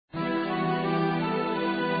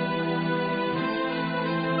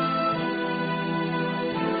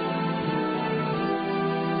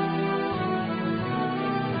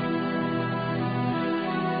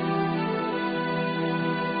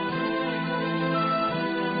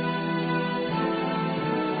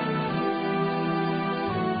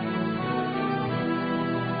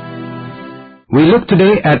We look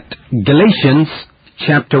today at Galatians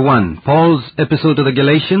chapter 1, Paul's epistle to the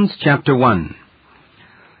Galatians chapter 1.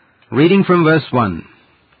 Reading from verse 1.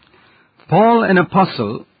 Paul, an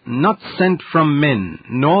apostle, not sent from men,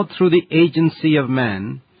 nor through the agency of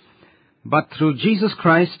man, but through Jesus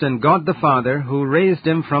Christ and God the Father, who raised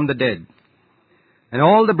him from the dead, and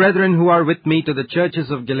all the brethren who are with me to the churches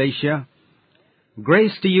of Galatia,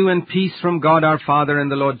 grace to you and peace from God our Father and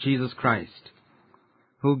the Lord Jesus Christ,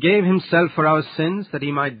 who gave himself for our sins, that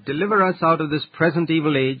he might deliver us out of this present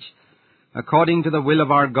evil age, according to the will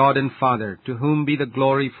of our God and Father, to whom be the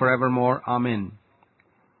glory forevermore. Amen.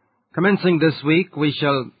 Commencing this week, we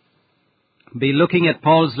shall be looking at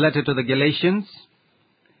Paul's letter to the Galatians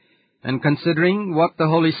and considering what the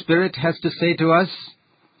Holy Spirit has to say to us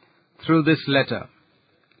through this letter.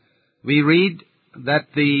 We read that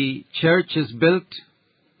the church is built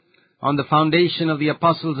on the foundation of the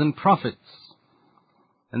apostles and prophets,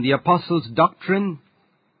 and the apostles' doctrine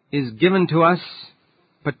is given to us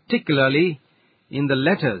particularly in the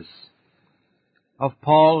letters of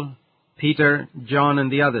Paul, Peter, John, and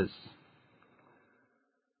the others.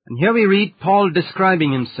 And here we read Paul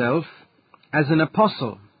describing himself as an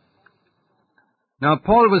apostle. Now,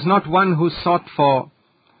 Paul was not one who sought for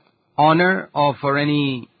honor or for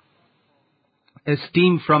any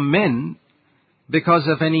esteem from men because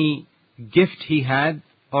of any gift he had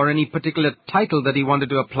or any particular title that he wanted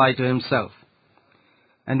to apply to himself.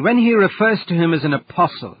 And when he refers to him as an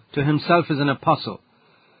apostle, to himself as an apostle,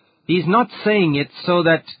 he's not saying it so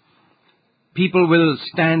that people will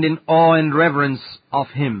stand in awe and reverence of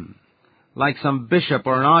him, like some bishop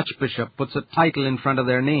or an archbishop puts a title in front of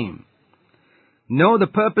their name. No, the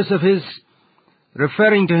purpose of his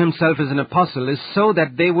referring to himself as an apostle is so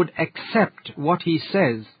that they would accept what he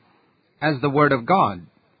says as the Word of God.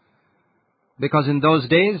 Because in those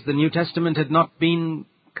days, the New Testament had not been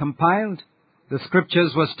compiled. The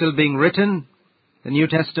Scriptures were still being written, the New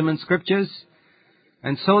Testament Scriptures.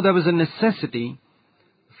 And so there was a necessity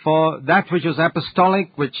for that which was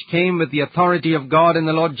apostolic, which came with the authority of God and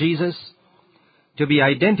the Lord Jesus, to be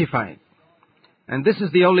identified. And this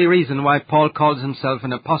is the only reason why Paul calls himself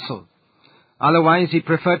an apostle. Otherwise, he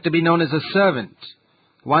preferred to be known as a servant,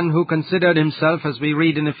 one who considered himself, as we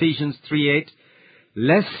read in Ephesians 3:8,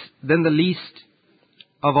 less than the least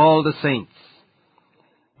of all the saints.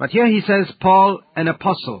 But here he says, Paul, an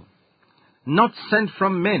apostle, not sent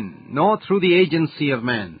from men, nor through the agency of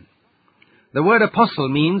man. The word apostle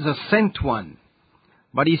means a sent one.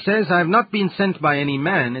 But he says, I have not been sent by any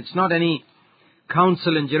man. It's not any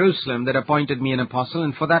council in Jerusalem that appointed me an apostle.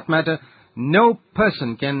 And for that matter, no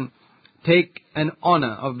person can take an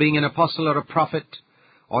honor of being an apostle or a prophet,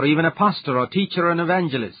 or even a pastor or teacher or an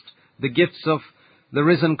evangelist, the gifts of the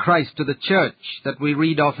risen Christ to the church that we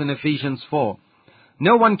read of in Ephesians 4.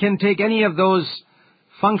 No one can take any of those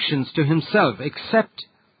functions to himself except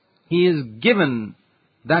he is given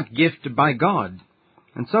that gift by God.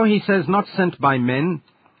 And so he says, not sent by men,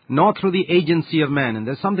 nor through the agency of man. And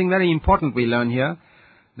there's something very important we learn here,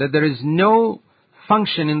 that there is no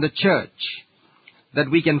function in the church that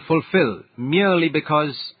we can fulfill merely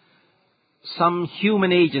because some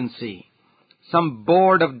human agency, some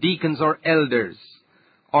board of deacons or elders,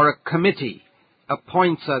 or a committee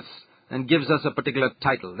appoints us and gives us a particular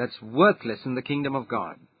title. That's worthless in the kingdom of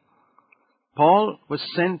God. Paul was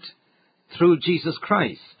sent through Jesus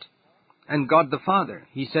Christ and God the Father.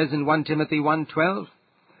 He says in 1 Timothy 1:12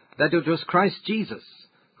 that it was Christ Jesus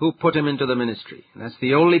who put him into the ministry. And that's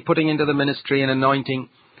the only putting into the ministry and anointing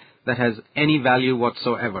that has any value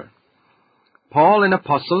whatsoever. Paul, an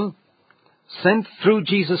apostle, sent through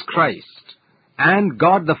Jesus Christ and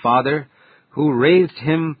God the Father, who raised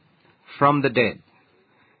him from the dead.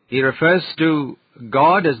 He refers to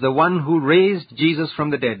God as the one who raised Jesus from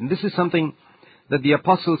the dead. And this is something that the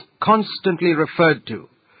apostles constantly referred to,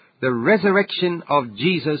 the resurrection of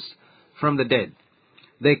Jesus from the dead.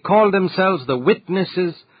 They called themselves the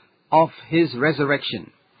witnesses of his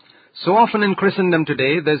resurrection. So often in Christendom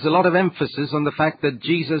today, there's a lot of emphasis on the fact that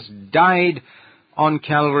Jesus died on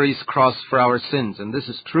Calvary's cross for our sins. And this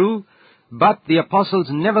is true. But the apostles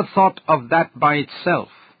never thought of that by itself.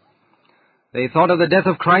 They thought of the death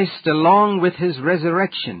of Christ along with his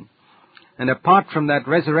resurrection. And apart from that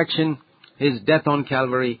resurrection, his death on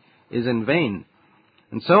Calvary is in vain.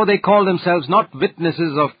 And so they call themselves not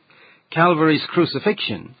witnesses of Calvary's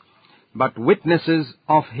crucifixion, but witnesses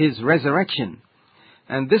of his resurrection.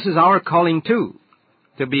 And this is our calling too,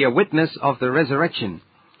 to be a witness of the resurrection.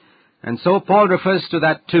 And so Paul refers to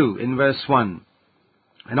that too in verse 1.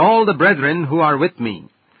 And all the brethren who are with me.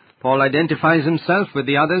 Paul identifies himself with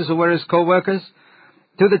the others who were his co-workers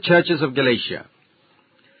to the churches of Galatia.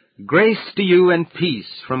 Grace to you and peace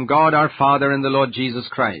from God our Father and the Lord Jesus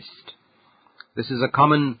Christ. This is a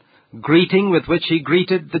common greeting with which he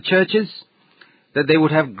greeted the churches, that they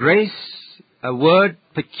would have grace, a word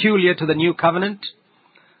peculiar to the new covenant.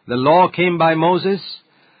 The law came by Moses,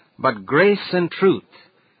 but grace and truth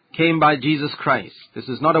came by Jesus Christ. This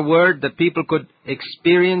is not a word that people could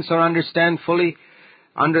experience or understand fully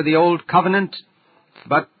under the old covenant,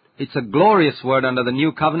 but it's a glorious word under the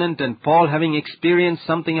new covenant, and Paul, having experienced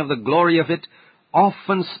something of the glory of it,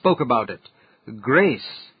 often spoke about it. Grace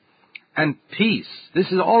and peace. This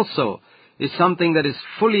is also something that is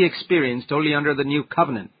fully experienced only under the new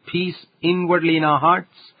covenant. Peace inwardly in our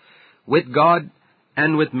hearts, with God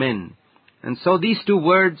and with men. And so these two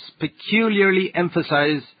words peculiarly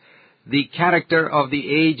emphasize the character of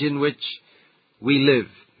the age in which we live,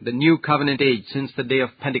 the new covenant age since the day of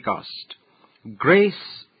Pentecost. Grace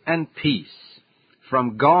and peace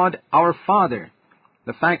from God our Father.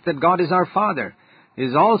 The fact that God is our Father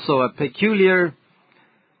is also a peculiar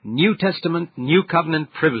New Testament, New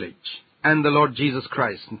Covenant privilege, and the Lord Jesus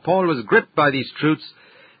Christ. And Paul was gripped by these truths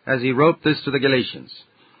as he wrote this to the Galatians.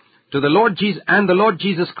 To the Lord Jesus, and the Lord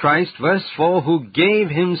Jesus Christ, verse 4, who gave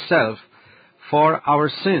himself for our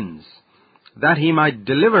sins, that he might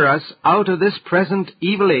deliver us out of this present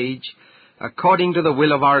evil age, according to the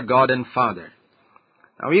will of our God and Father.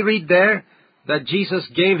 Now we read there that Jesus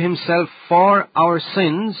gave himself for our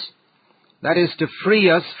sins, that is, to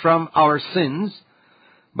free us from our sins.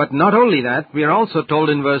 But not only that, we are also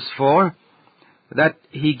told in verse 4 that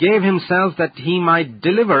he gave himself that he might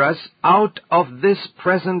deliver us out of this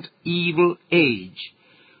present evil age,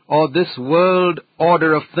 or this world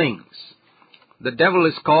order of things. The devil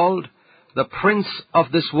is called the prince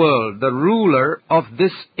of this world, the ruler of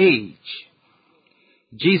this age.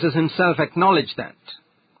 Jesus himself acknowledged that.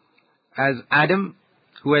 As Adam,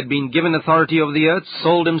 who had been given authority over the earth,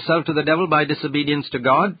 sold himself to the devil by disobedience to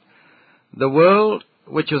God, the world,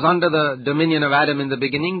 which was under the dominion of Adam in the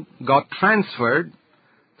beginning, got transferred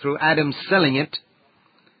through Adam selling it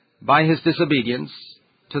by his disobedience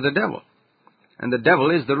to the devil. And the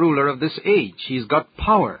devil is the ruler of this age. He's got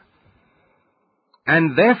power.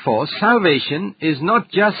 And therefore, salvation is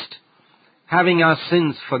not just having our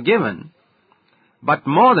sins forgiven, but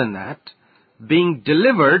more than that, being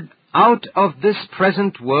delivered out of this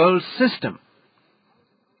present world system.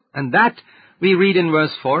 And that, we read in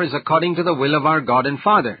verse 4, is according to the will of our God and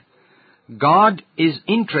Father. God is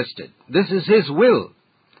interested. This is his will.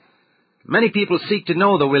 Many people seek to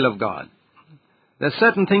know the will of God. There are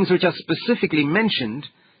certain things which are specifically mentioned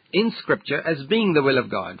in Scripture as being the will of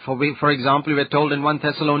God. For example, we are told in 1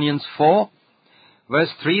 Thessalonians 4, verse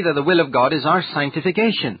 3, that the will of God is our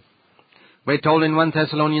sanctification. We're told in 1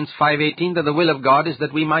 Thessalonians 5:18 that the will of God is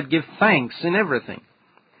that we might give thanks in everything.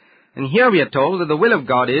 And here we are told that the will of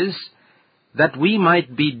God is that we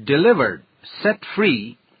might be delivered, set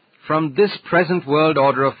free from this present world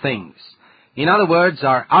order of things. In other words,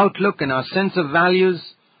 our outlook and our sense of values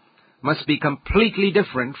must be completely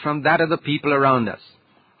different from that of the people around us.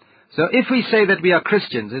 So if we say that we are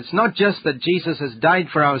Christians, it's not just that Jesus has died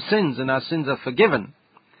for our sins and our sins are forgiven,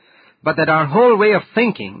 but that our whole way of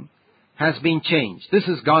thinking has been changed. This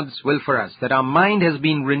is God's will for us, that our mind has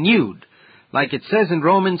been renewed, like it says in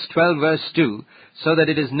Romans 12 verse 2, so that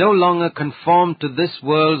it is no longer conformed to this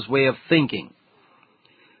world's way of thinking.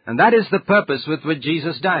 And that is the purpose with which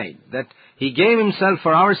Jesus died, that he gave himself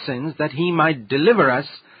for our sins, that he might deliver us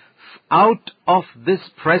out of this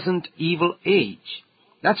present evil age.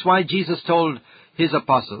 That's why Jesus told his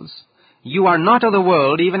apostles, you are not of the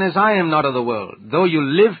world, even as I am not of the world. Though you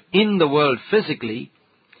live in the world physically,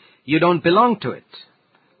 you don't belong to it.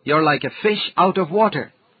 You're like a fish out of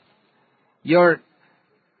water. You're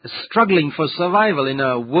struggling for survival in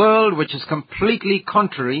a world which is completely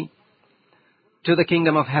contrary to the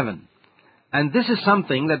kingdom of heaven. And this is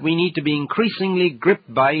something that we need to be increasingly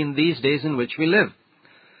gripped by in these days in which we live.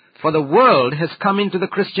 For the world has come into the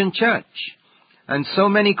Christian church, and so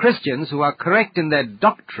many Christians who are correct in their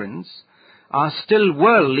doctrines are still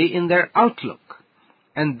worldly in their outlook.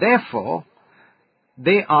 And therefore,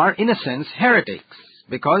 they are, in a sense, heretics,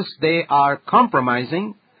 because they are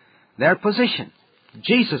compromising their position.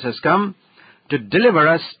 Jesus has come to deliver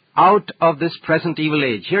us out of this present evil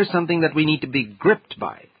age. Here's something that we need to be gripped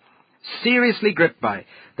by, seriously gripped by,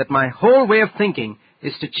 that my whole way of thinking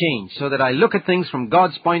is to change, so that I look at things from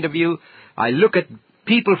God's point of view, I look at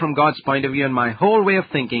people from God's point of view, and my whole way of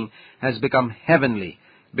thinking has become heavenly,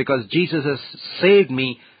 because Jesus has saved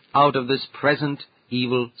me out of this present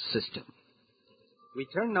evil system. We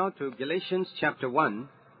turn now to Galatians chapter 1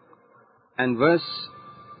 and verse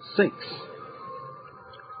 6.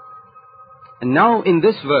 And now in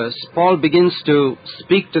this verse, Paul begins to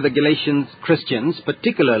speak to the Galatian Christians,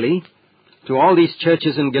 particularly to all these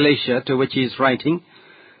churches in Galatia to which he is writing,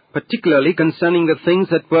 particularly concerning the things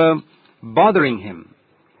that were bothering him,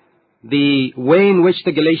 the way in which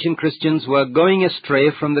the Galatian Christians were going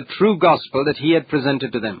astray from the true gospel that he had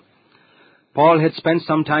presented to them. Paul had spent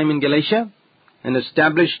some time in Galatia and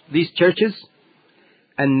established these churches,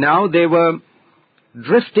 and now they were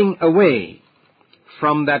drifting away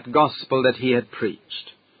from that gospel that he had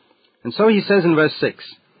preached. And so he says in verse 6,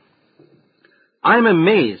 "I am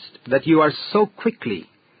amazed that you are so quickly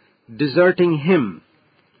deserting him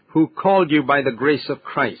who called you by the grace of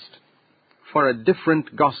Christ for a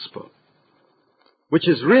different gospel, which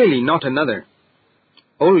is really not another.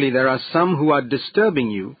 Only there are some who are disturbing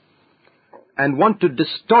you and want to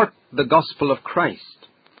distort the gospel of Christ.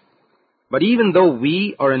 But even though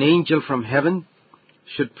we or an angel from heaven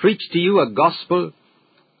should preach to you a gospel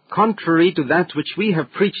contrary to that which we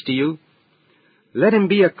have preached to you, let him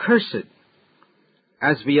be accursed.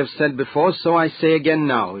 As we have said before, so I say again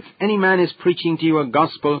now, if any man is preaching to you a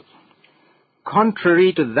gospel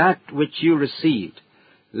contrary to that which you received,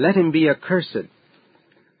 let him be accursed.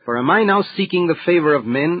 For am I now seeking the favor of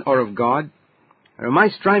men or of God? Or am I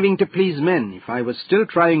striving to please men? If I was still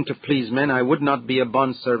trying to please men, I would not be a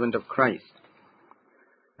bondservant of Christ."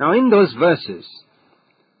 Now in those verses,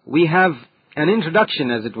 we have an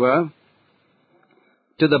introduction, as it were,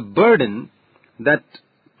 to the burden that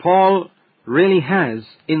Paul really has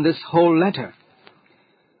in this whole letter.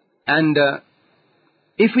 And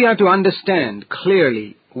if we are to understand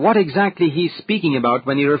clearly what exactly he's speaking about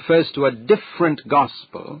when he refers to a different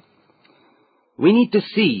gospel, we need to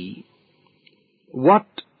see what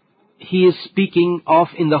he is speaking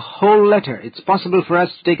of in the whole letter. It's possible for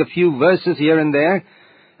us to take a few verses here and there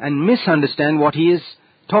and misunderstand what he is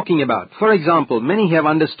talking about. For example, many have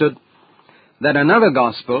understood that another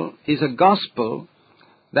gospel is a gospel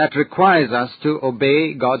that requires us to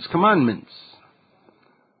obey God's commandments.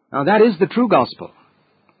 Now that is the true gospel.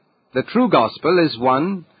 The true gospel is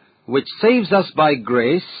one which saves us by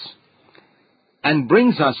grace and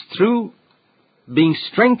brings us through being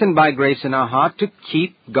strengthened by grace in our heart to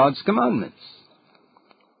keep God's commandments.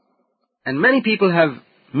 And many people have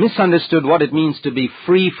misunderstood what it means to be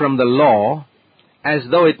free from the law, as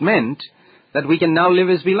though it meant that we can now live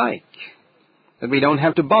as we like, that we don't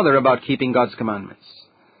have to bother about keeping God's commandments.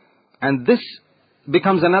 And this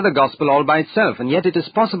becomes another gospel all by itself, and yet it is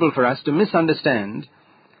possible for us to misunderstand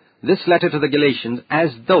this letter to the Galatians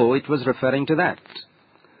as though it was referring to that.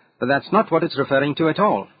 But that's not what it's referring to at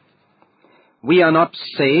all. We are not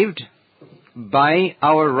saved by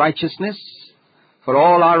our righteousness, for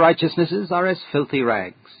all our righteousnesses are as filthy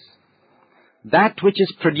rags. That which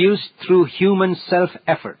is produced through human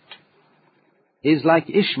self-effort is like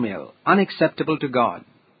Ishmael, unacceptable to God.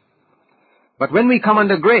 But when we come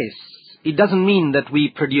under grace, it doesn't mean that we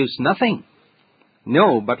produce nothing.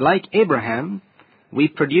 No, but like Abraham, we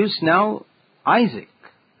produce now Isaac,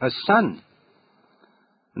 a son.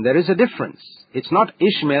 And there is a difference. It's not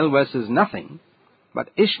Ishmael versus nothing, but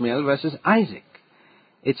Ishmael versus Isaac.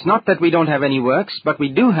 It's not that we don't have any works, but we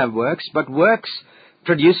do have works, but works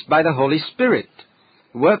produced by the Holy Spirit.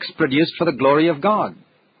 Works produced for the glory of God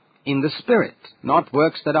in the Spirit, not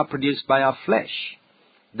works that are produced by our flesh.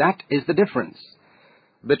 That is the difference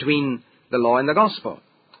between the law and the gospel.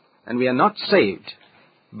 And we are not saved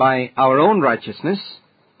by our own righteousness,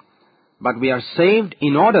 but we are saved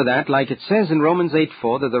in order that, like it says in Romans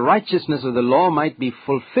 8:4, that the righteousness of the law might be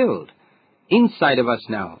fulfilled inside of us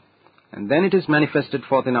now, and then it is manifested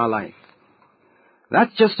forth in our life.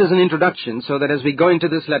 That's just as an introduction, so that as we go into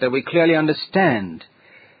this letter, we clearly understand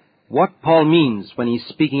what Paul means when he's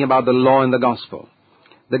speaking about the law and the gospel.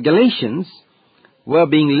 The Galatians were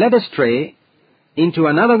being led astray into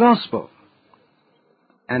another gospel.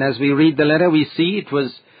 And as we read the letter, we see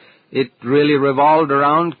it really revolved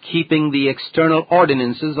around keeping the external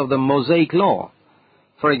ordinances of the Mosaic law.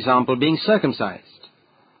 For example, being circumcised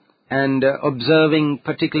and observing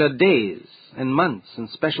particular days and months and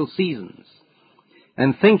special seasons,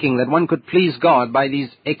 and thinking that one could please God by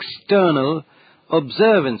these external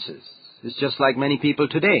observances. It's just like many people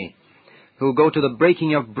today who go to the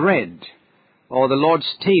breaking of bread or the Lord's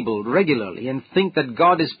table regularly and think that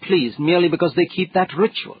God is pleased merely because they keep that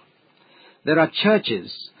ritual. There are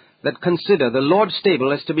churches that consider the Lord's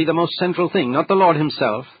table as to be the most central thing, not the Lord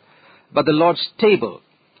himself, but the Lord's table.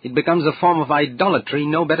 It becomes a form of idolatry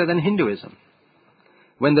no better than Hinduism,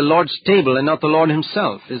 when the Lord's table and not the Lord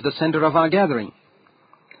himself is the center of our gathering.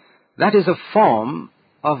 That is a form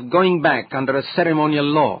of going back under a ceremonial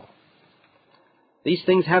law. These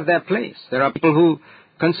things have their place. There are people who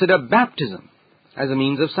consider baptism as a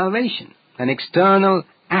means of salvation, an external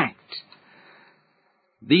act.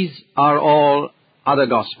 These are all other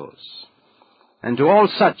gospels. And to all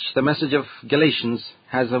such, the message of Galatians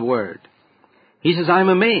has a word. He says, I'm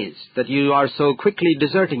amazed that you are so quickly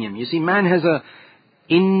deserting him. You see, man has an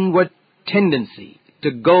inward tendency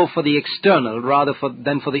to go for the external rather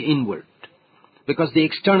than for the inward. Because the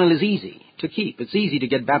external is easy to keep. It's easy to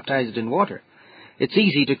get baptized in water. It's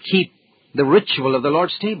easy to keep the ritual of the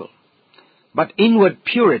Lord's table. But inward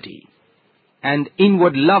purity and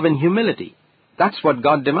inward love and humility, that's what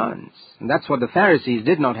God demands. And that's what the Pharisees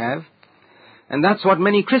did not have. And that's what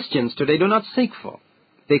many Christians today do not seek for.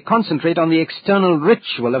 They concentrate on the external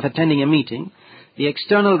ritual of attending a meeting, the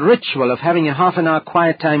external ritual of having a half-an-hour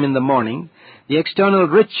quiet time in the morning, the external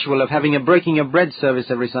ritual of having a breaking of bread service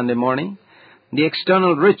every Sunday morning, the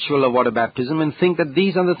external ritual of water baptism, and think that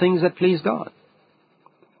these are the things that please God.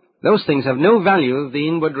 Those things have no value if the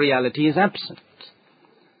inward reality is absent.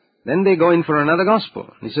 Then they go in for another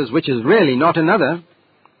gospel. He says, which is really not another,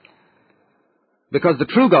 because the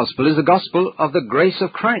true gospel is the gospel of the grace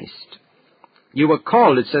of Christ. You were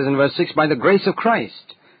called, it says in verse 6, by the grace of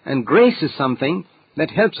Christ. And grace is something that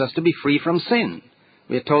helps us to be free from sin.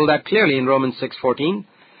 We are told that clearly in Romans 6:14,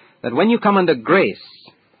 that when you come under grace,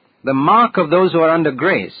 the mark of those who are under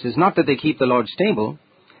grace is not that they keep the Lord's table,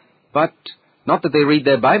 but not that they read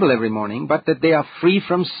their Bible every morning, but that they are free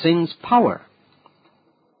from sin's power.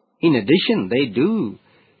 In addition, they do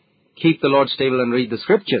keep the Lord's table and read the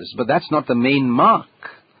Scriptures, but that's not the main mark.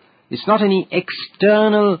 It's not any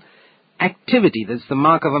external activity that's the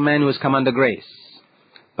mark of a man who has come under grace,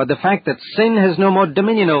 but the fact that sin has no more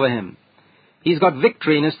dominion over him. He's got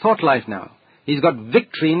victory in his thought life now. He's got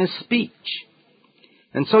victory in his speech.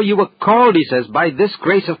 And so you were called, he says, by this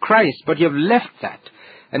grace of Christ, but you've left that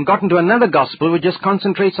and gotten to another gospel which just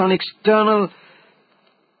concentrates on external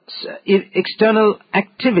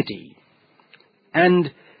activity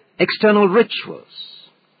and external rituals,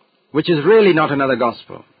 which is really not another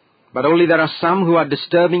gospel. But only there are some who are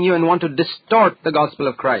disturbing you and want to distort the gospel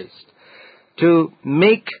of Christ, to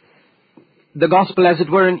make the gospel, as it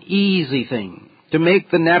were, an easy thing, to make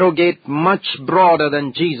the narrow gate much broader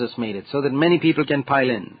than Jesus made it, so that many people can pile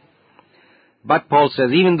in. But Paul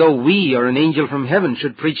says, even though we or an angel from heaven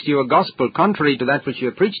should preach to you a gospel contrary to that which you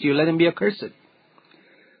have preached to you, let him be accursed.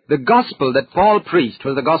 The gospel that Paul preached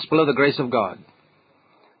was the gospel of the grace of God,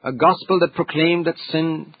 a gospel that proclaimed that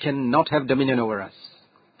sin cannot have dominion over us.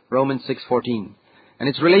 Romans 6:14. And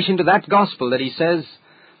it's relation to that gospel that he says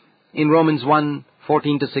in Romans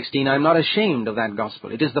 1:14-16, I'm not ashamed of that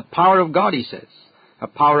gospel. It is the power of God, he says, a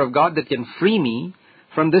power of God that can free me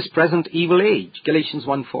from this present evil age. Galatians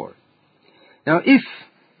 1:4. Now, if,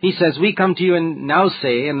 he says, we come to you and now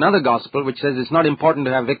say another gospel which says it's not important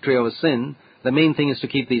to have victory over sin, the main thing is to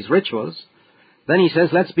keep these rituals, then he says,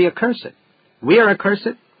 let's be accursed. We are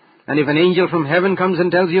accursed, and if an angel from heaven comes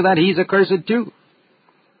and tells you that, he's accursed too.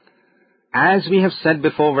 As we have said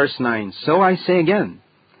before, verse 9, so I say again,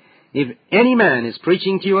 if any man is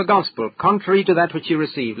preaching to you a gospel contrary to that which you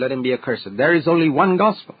receive, let him be accursed. There is only one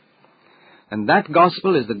gospel, and that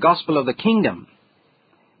gospel is the gospel of the kingdom.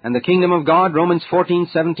 And the kingdom of God, Romans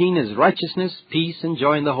 14:17, is righteousness, peace, and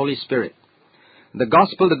joy in the Holy Spirit. The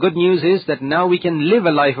gospel, the good news is that now we can live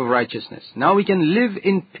a life of righteousness. Now we can live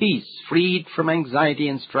in peace, freed from anxiety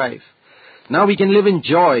and strife. Now we can live in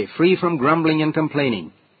joy, free from grumbling and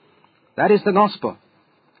complaining. That is the gospel.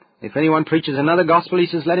 If anyone preaches another gospel, he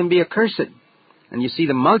says, let him be accursed. And you see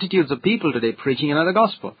the multitudes of people today preaching another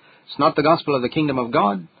gospel. It's not the gospel of the kingdom of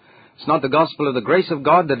God. It's not the gospel of the grace of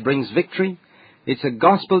God that brings victory. It's a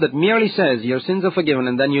gospel that merely says your sins are forgiven,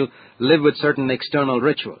 and then you live with certain external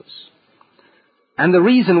rituals. And the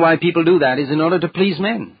reason why people do that is in order to please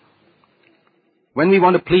men. When we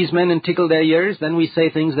want to please men and tickle their ears, then we say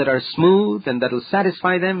things that are smooth and that will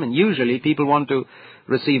satisfy them, and usually people want to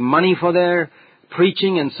receive money for their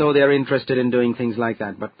preaching, and so they are interested in doing things like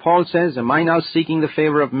that. But Paul says, am I now seeking the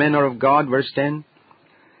favor of men or of God? Verse 10.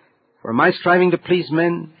 Or am I striving to please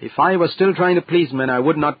men? If I was still trying to please men, I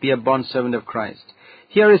would not be a bondservant of Christ.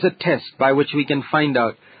 Here is a test by which we can find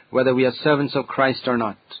out whether we are servants of Christ or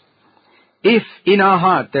not. If in our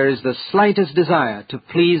heart there is the slightest desire to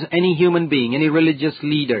please any human being, any religious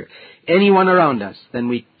leader, anyone around us, then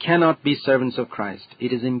we cannot be servants of Christ.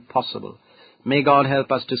 It is impossible. May God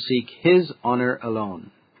help us to seek His honor alone.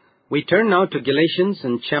 We turn now to Galatians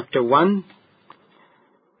in chapter 1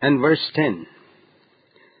 and verse 10.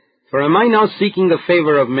 For am I now seeking the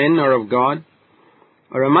favor of men or of God?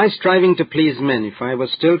 Or am I striving to please men? If I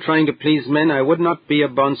was still trying to please men, I would not be a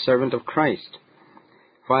bondservant of Christ.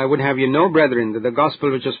 For I would have you know, brethren, that the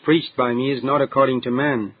gospel which was preached by me is not according to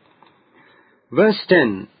man. Verse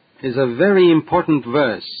 10 is a very important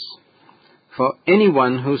verse for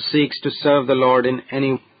anyone who seeks to serve the Lord in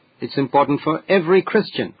any way. It's important for every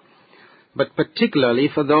Christian, but particularly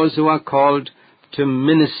for those who are called to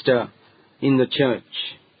minister in the church.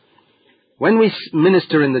 When we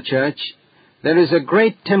minister in the church, there is a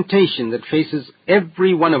great temptation that faces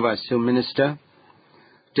every one of us who minister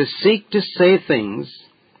to seek to say things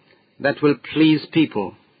that will please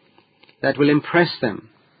people, that will impress them.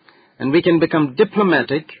 And we can become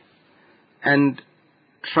diplomatic and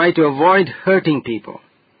try to avoid hurting people.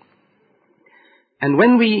 And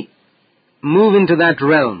when we move into that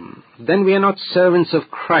realm, then we are not servants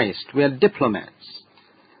of Christ. We are diplomats.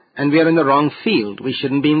 And we are in the wrong field. We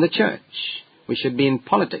shouldn't be in the church. We should be in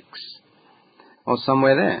politics or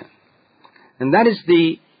somewhere there. And that is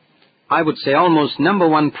I would say, almost number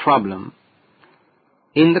one problem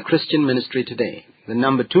in the Christian ministry today. The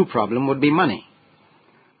number two problem would be money.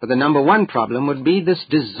 But the number one problem would be this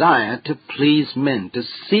desire to please men, to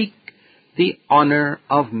seek the honor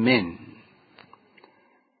of men.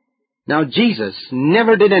 Now, Jesus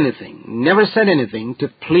never did anything, never said anything to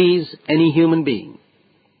please any human being.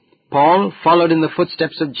 Paul followed in the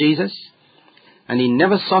footsteps of Jesus, and he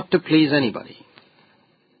never sought to please anybody.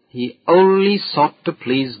 He only sought to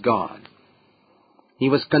please God. He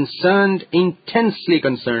was intensely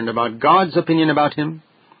concerned about God's opinion about him,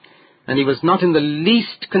 and he was not in the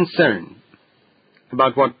least concerned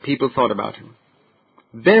about what people thought about him.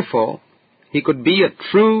 Therefore, he could be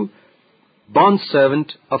a true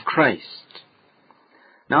bondservant of Christ.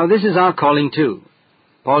 Now, this is our calling too.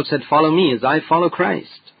 Paul said, "Follow me as I follow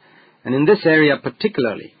Christ." And in this area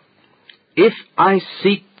particularly, if I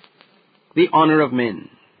seek the honor of men,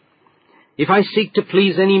 if I seek to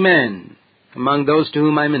please any man among those to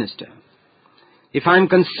whom I minister, if I'm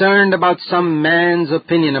concerned about some man's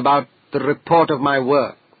opinion about the report of my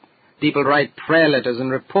work, people write prayer letters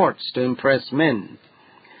and reports to impress men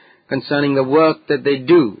concerning the work that they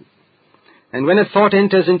do. And when a thought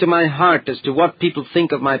enters into my heart as to what people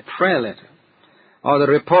think of my prayer letter or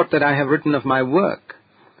the report that I have written of my work,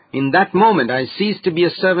 in that moment I cease to be a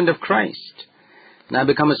servant of Christ and I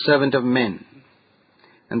become a servant of men.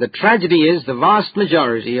 And the tragedy is the vast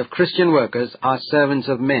majority of Christian workers are servants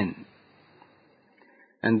of men.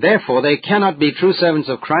 And therefore they cannot be true servants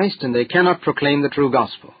of Christ and they cannot proclaim the true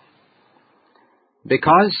gospel.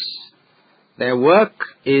 Because their work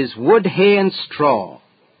is wood, hay, and straw.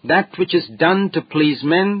 That which is done to please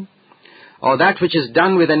men, or that which is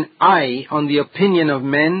done with an eye on the opinion of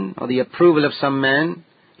men or the approval of some man,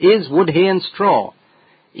 is wood, hay, and straw,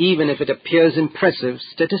 even if it appears impressive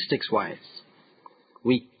statistics-wise.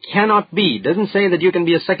 We cannot be. It doesn't say that you can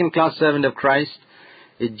be a second-class servant of Christ.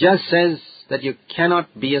 It just says that you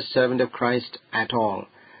cannot be a servant of Christ at all.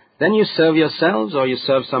 Then you serve yourselves, or you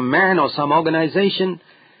serve some man or some organization,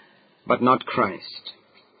 but not Christ.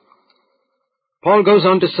 Paul goes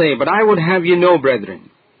on to say, "But I would have you know, brethren,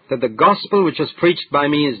 that the gospel which was preached by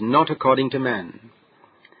me is not according to man."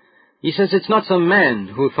 He says, it's not some man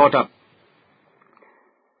who thought up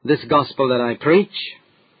this gospel that I preach.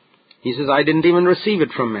 He says, I didn't even receive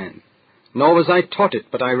it from man, nor was I taught it,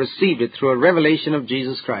 but I received it through a revelation of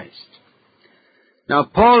Jesus Christ. Now,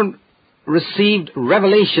 Paul received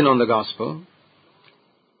revelation on the gospel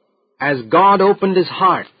as God opened his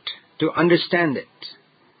heart to understand it.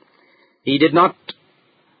 He did not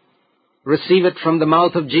receive it from the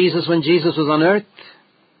mouth of Jesus when Jesus was on earth,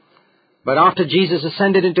 but after Jesus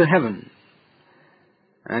ascended into heaven.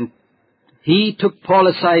 And he took Paul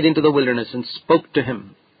aside into the wilderness and spoke to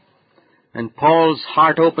him. And Paul's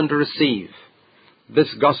heart opened to receive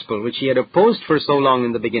this gospel which he had opposed for so long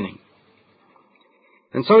in the beginning.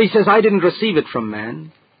 And so he says, I didn't receive it from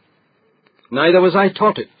man, neither was I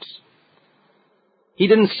taught it. He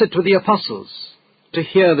didn't sit with the apostles to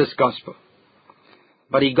hear this gospel,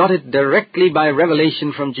 but he got it directly by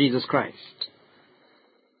revelation from Jesus Christ.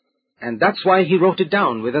 And that's why he wrote it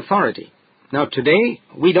down with authority. Now today,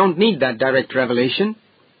 we don't need that direct revelation,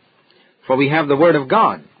 for we have the Word of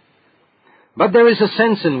God. But there is a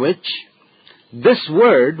sense in which this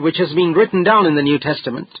Word, which has been written down in the New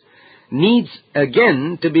Testament, needs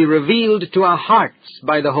again to be revealed to our hearts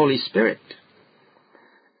by the Holy Spirit.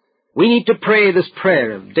 We need to pray this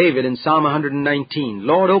prayer of David in Psalm 119,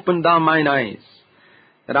 Lord, open thou mine eyes,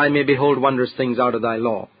 that I may behold wondrous things out of thy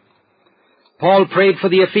law. Paul prayed for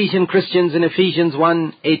the Ephesian Christians in Ephesians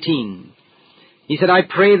 1:18. He said, I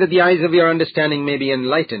pray that the eyes of your understanding may be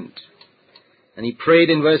enlightened. And he prayed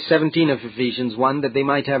in verse 17 of Ephesians 1 that they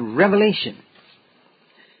might have revelation.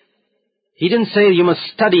 He didn't say you must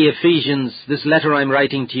study Ephesians, this letter I'm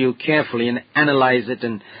writing to you, carefully and analyze it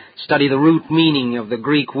and study the root meaning of the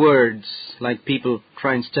Greek words like people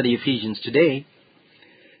try and study Ephesians today.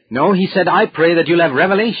 No, he said, I pray that you'll have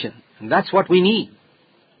revelation. And that's what we need.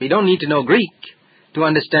 We don't need to know Greek to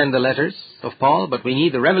understand the letters of Paul, but we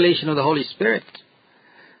need the revelation of the Holy Spirit.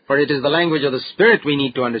 For it is the language of the Spirit we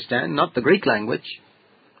need to understand, not the Greek language.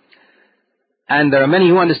 And there are many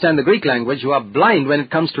who understand the Greek language who are blind when it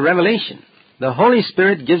comes to revelation. The Holy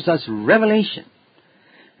Spirit gives us revelation.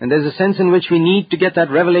 And there's a sense in which we need to get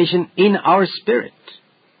that revelation in our spirit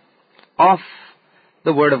of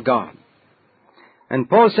the Word of God. And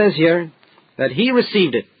Paul says here that he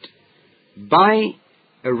received it by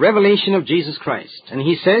a revelation of Jesus Christ. And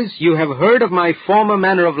he says, you have heard of my former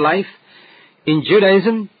manner of life in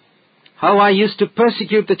Judaism, how I used to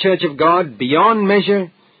persecute the church of God beyond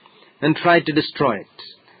measure and tried to destroy it.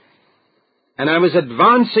 And I was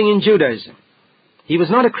advancing in Judaism. He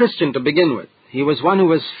was not a Christian to begin with. He was one who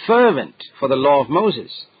was fervent for the law of Moses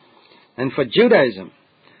and for Judaism,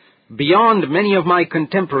 beyond many of my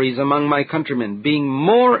contemporaries among my countrymen, being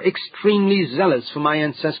more extremely zealous for my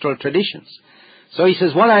ancestral traditions. So he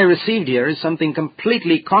says, what I received here is something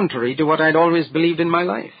completely contrary to what I'd always believed in my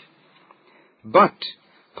life. But,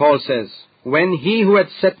 Paul says, when he who had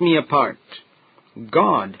set me apart,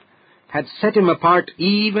 God, had set him apart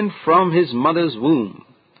even from his mother's womb.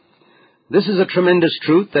 This is a tremendous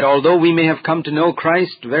truth that although we may have come to know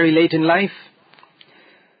Christ very late in life,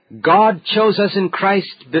 God chose us in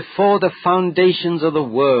Christ before the foundations of the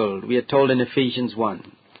world, we are told in Ephesians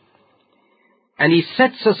 1. And he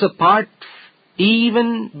sets us apart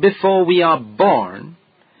even before we are born,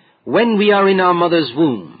 when we are in our mother's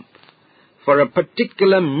womb, for a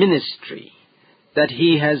particular ministry that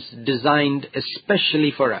he has designed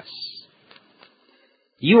especially for us.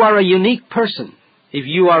 You are a unique person if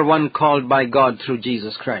you are one called by God through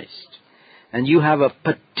Jesus Christ. And you have a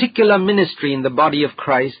particular ministry in the body of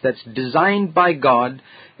Christ that's designed by God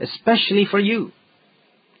especially for you.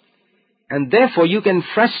 And therefore you can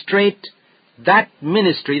frustrate that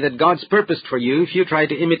ministry that God's purposed for you if you try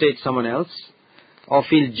to imitate someone else or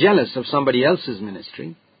feel jealous of somebody else's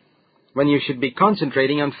ministry, when you should be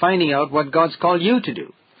concentrating on finding out what God's called you to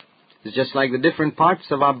do. It's just like the different parts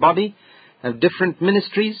of our body have different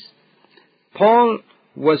ministries. Paul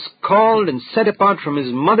was called and set apart from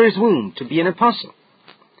his mother's womb to be an apostle.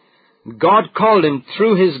 God called him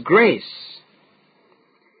through his grace.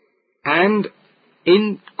 And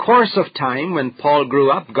in course of time, when Paul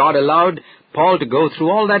grew up, God allowed Paul to go through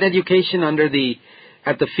all that education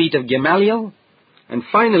at the feet of Gamaliel. And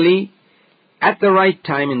finally, at the right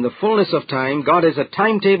time, in the fullness of time, God has a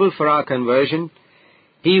timetable for our conversion.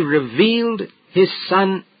 He revealed his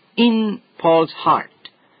Son in Paul's heart.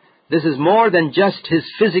 This is more than just his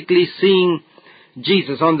physically seeing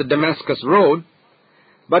Jesus on the Damascus road,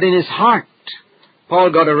 but in his heart, Paul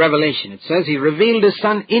got a revelation. It says, he revealed his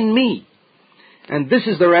Son in me. And this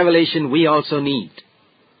is the revelation we also need.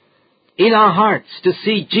 In our hearts, to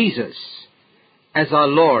see Jesus as our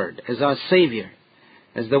Lord, as our Savior,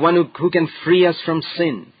 as the one who can free us from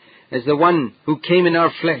sin, as the one who came in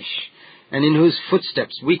our flesh, and in whose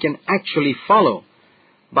footsteps we can actually follow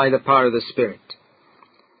by the power of the Spirit.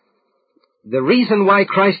 The reason why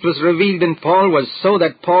Christ was revealed in Paul was so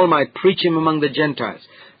that Paul might preach him among the Gentiles.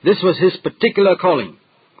 This was his particular calling.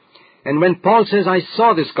 And when Paul says, I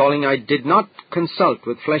saw this calling, I did not consult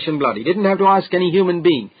with flesh and blood. He didn't have to ask any human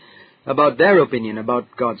being about their opinion about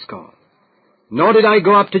God's call. Nor did I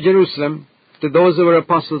go up to Jerusalem to those who were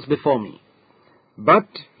apostles before me. But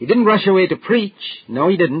he didn't rush away to preach. No,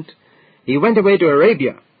 he didn't. He went away to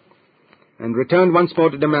Arabia and returned once more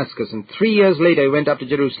to Damascus. And 3 years later, he went up to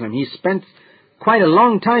Jerusalem. He spent quite a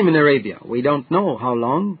long time in Arabia. We don't know how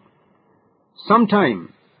long. Some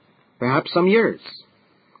time, perhaps some years.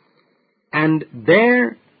 And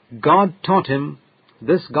there, God taught him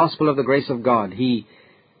this gospel of the grace of God. He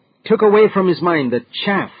took away from his mind the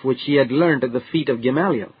chaff which he had learned at the feet of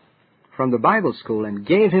Gamaliel from the Bible school and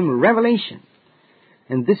gave him revelation.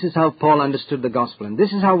 And this is how Paul understood the gospel. And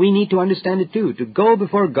this is how we need to understand it too, to go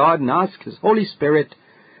before God and ask his Holy Spirit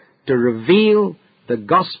to reveal the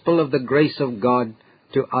gospel of the grace of God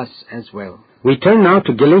to us as well. We turn now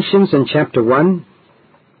to Galatians in chapter 1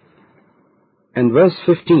 and verse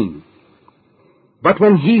 15. But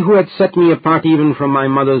when he who had set me apart even from my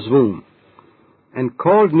mother's womb, and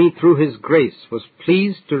called me through his grace, was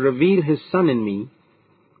pleased to reveal his Son in me,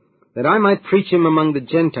 that I might preach him among the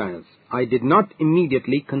Gentiles, I did not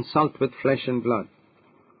immediately consult with flesh and blood.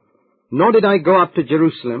 Nor did I go up to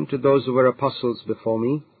Jerusalem to those who were apostles before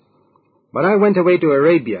me, but I went away to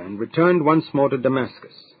Arabia and returned once more to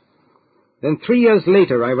Damascus. Then 3 years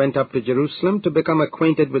later I went up to Jerusalem to become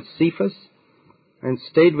acquainted with Cephas, and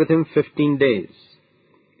stayed with him 15 days.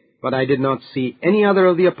 But I did not see any other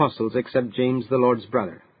of the apostles except James, the Lord's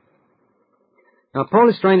brother. Now Paul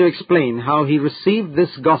is trying to explain how he received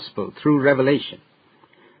this gospel through revelation.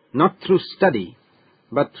 Not through study,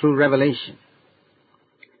 but through revelation.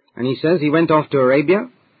 And he says he went off to Arabia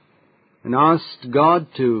and asked God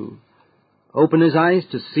to open his eyes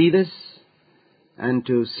to see this and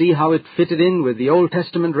to see how it fitted in with the Old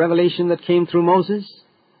Testament revelation that came through Moses.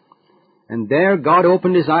 And there God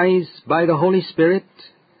opened his eyes by the Holy Spirit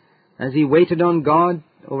as he waited on God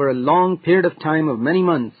over a long period of time of many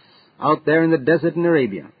months out there in the desert in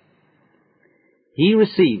Arabia. He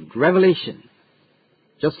received revelation,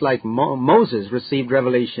 just like Moses received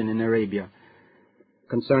revelation in Arabia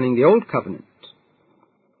concerning the Old Covenant.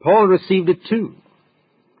 Paul received it too.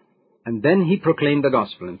 And then he proclaimed the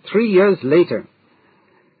gospel. And 3 years later,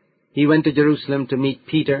 he went to Jerusalem to meet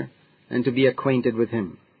Peter and to be acquainted with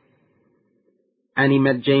him. And he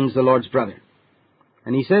met James, the Lord's brother.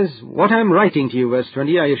 And he says, what I'm writing to you, verse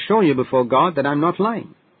 20, I assure you before God that I'm not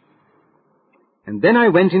lying. And then I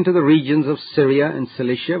went into the regions of Syria and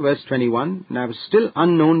Cilicia, verse 21, and I was still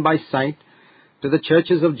unknown by sight to the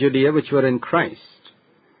churches of Judea which were in Christ.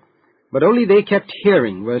 But only they kept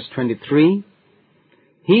hearing, verse 23,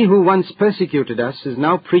 he who once persecuted us is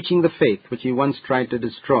now preaching the faith which he once tried to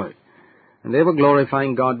destroy. And they were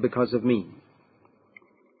glorifying God because of me.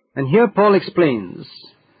 And here Paul explains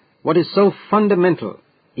what is so fundamental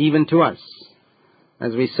even to us.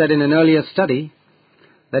 As we said in an earlier study,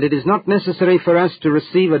 that it is not necessary for us to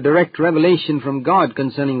receive a direct revelation from God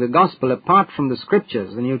concerning the gospel apart from the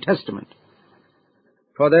Scriptures, the New Testament.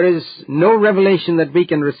 For there is no revelation that we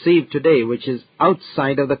can receive today which is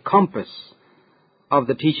outside of the compass of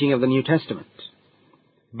the teaching of the New Testament.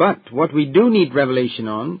 But what we do need revelation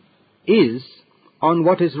on is on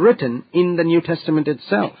what is written in the New Testament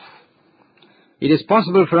itself. It is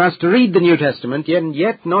possible for us to read the New Testament and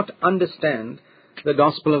yet not understand the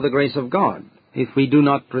gospel of the grace of God if we do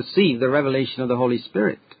not receive the revelation of the Holy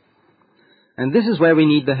Spirit. And this is where we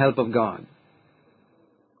need the help of God.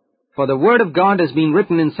 For the Word of God has been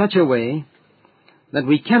written in such a way that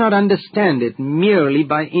we cannot understand it merely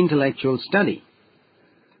by intellectual study.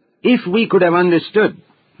 If we could have understood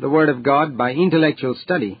the Word of God by intellectual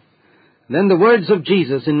study, then the words of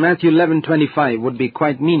Jesus in Matthew 11:25 would be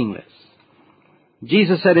quite meaningless.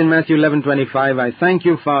 Jesus said in Matthew 11:25, I thank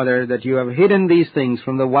you, Father, that you have hidden these things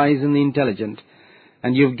from the wise and the intelligent,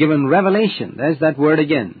 and you've given revelation. There's that word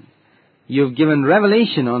again. You've given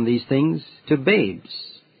revelation on these things to babes,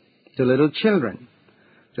 to little children,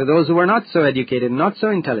 to those who are not so educated, not so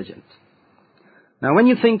intelligent. Now, when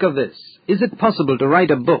you think of this, is it possible to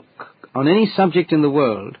write a book on any subject in the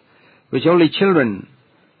world which only children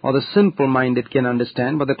or the simple-minded can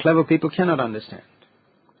understand, but the clever people cannot understand?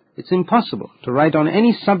 It's impossible to write on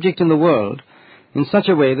any subject in the world in such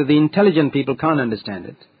a way that the intelligent people can't understand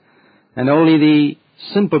it, and only the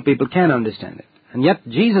simple people can understand it. And yet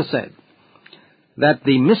Jesus said that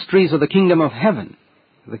the mysteries of the kingdom of heaven,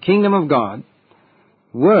 the kingdom of God,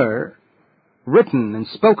 were written and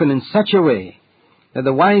spoken in such a way that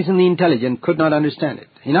the wise and the intelligent could not understand it.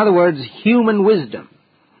 In other words, human wisdom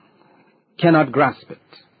cannot grasp it.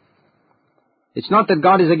 It's not that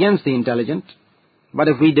God is against the intelligent, but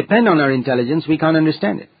if we depend on our intelligence, we can't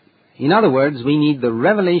understand it. In other words, we need the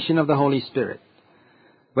revelation of the Holy Spirit.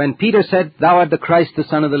 When Peter said, Thou art the Christ, the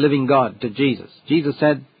Son of the living God, to Jesus, Jesus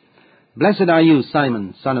said, Blessed are you,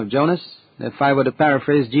 Simon, son of Jonas. If I were to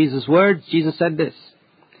paraphrase Jesus' words, Jesus said this,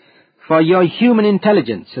 For your human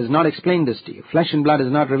intelligence has not explained this to you. Flesh and blood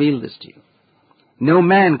has not revealed this to you. No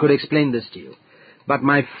man could explain this to you. But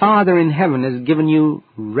my Father in heaven has given you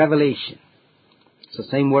revelation. It's the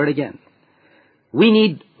same word again. We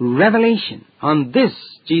need revelation. On this,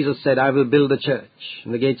 Jesus said, I will build a church,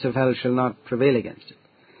 and the gates of hell shall not prevail against it.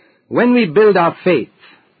 When we build our faith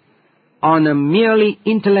on a merely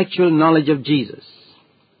intellectual knowledge of Jesus,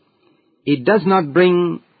 it does not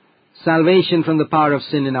bring salvation from the power of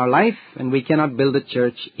sin in our life, and we cannot build a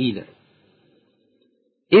church either.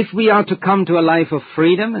 If we are to come to a life of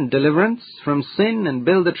freedom and deliverance from sin and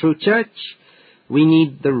build a true church, we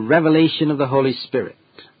need the revelation of the Holy Spirit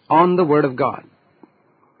on the Word of God.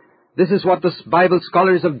 This is what the Bible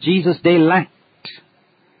scholars of Jesus' day lacked.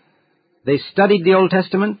 They studied the Old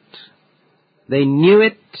Testament, they knew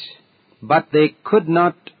it, but they could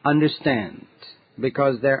not understand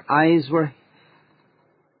because their eyes were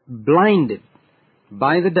blinded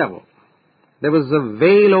by the devil. There was a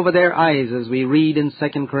veil over their eyes, as we read in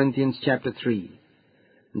 2 Corinthians chapter 3.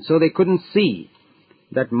 And so they couldn't see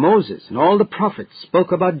that Moses and all the prophets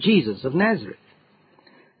spoke about Jesus of Nazareth.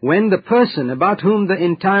 When the person about whom the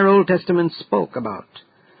entire Old Testament spoke about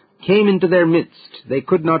came into their midst, they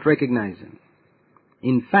could not recognize him.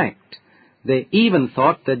 In fact, they even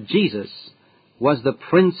thought that Jesus was the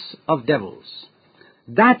prince of devils.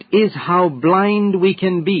 That is how blind we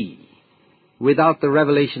can be without the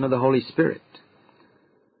revelation of the Holy Spirit.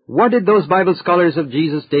 What did those Bible scholars of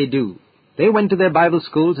Jesus' day do? They went to their Bible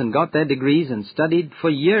schools and got their degrees and studied for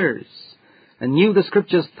years and knew the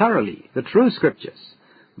Scriptures thoroughly, the true Scriptures.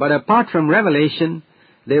 But apart from revelation,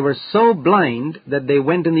 they were so blind that they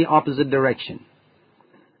went in the opposite direction.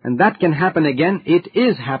 And that can happen again. It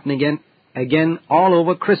is happening again all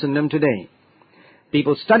over Christendom today.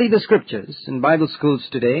 People study the Scriptures in Bible schools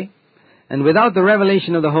today, and without the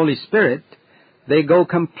revelation of the Holy Spirit, they go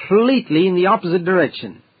completely in the opposite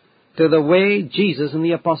direction to the way Jesus and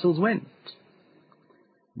the apostles went.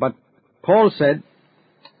 But Paul said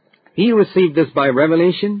he received this by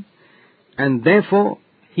revelation, and therefore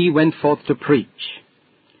he went forth to preach.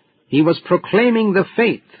 He was proclaiming the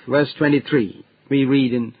faith, verse 23. We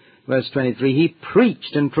read in verse 23, he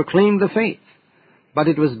preached and proclaimed the faith. But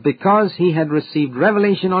it was because he had received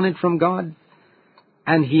revelation on it from God,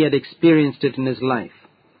 and he had experienced it in his life.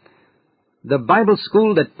 The Bible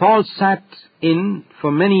school that Paul sat in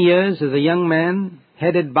for many years as a young man,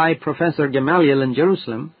 headed by Professor Gamaliel in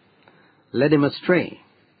Jerusalem, led him astray.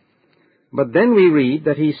 But then we read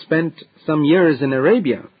that he spent some years in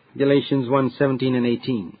Arabia, Galatians 1:17 and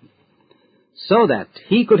 18, so that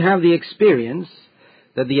he could have the experience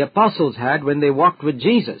that the apostles had when they walked with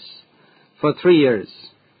Jesus for 3 years.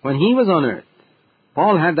 When he was on earth,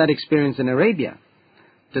 Paul had that experience in Arabia,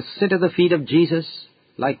 to sit at the feet of Jesus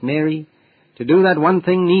like Mary, to do that one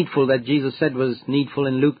thing needful that Jesus said was needful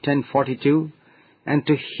in Luke 10:42, and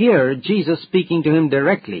to hear Jesus speaking to him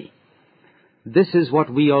directly. This is what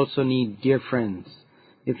we also need, dear friends.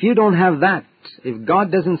 If you don't have that, if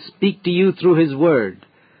God doesn't speak to you through His Word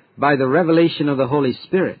by the revelation of the Holy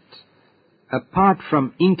Spirit, apart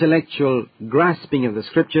from intellectual grasping of the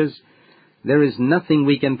Scriptures, there is nothing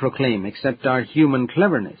we can proclaim except our human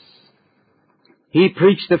cleverness. He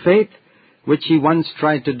preached the faith which he once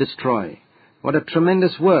tried to destroy. What a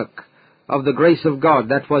tremendous work of the grace of God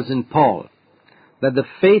that was in Paul, that the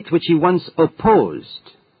faith which he once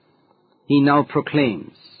opposed, he now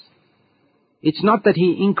proclaims. It's not that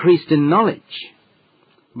he increased in knowledge,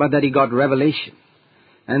 but that he got revelation.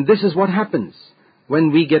 And this is what happens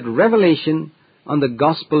when we get revelation on the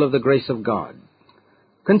gospel of the grace of God.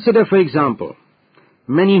 Consider, for example,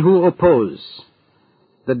 many who oppose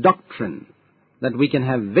the doctrine that we can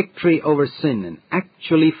have victory over sin and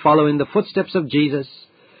actually follow in the footsteps of Jesus,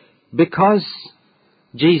 because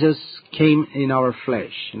Jesus came in our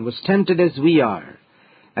flesh and was tempted as we are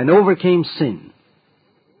and overcame sin.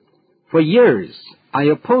 For years I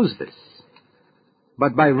opposed this,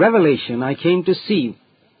 but by revelation I came to see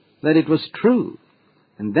that it was true,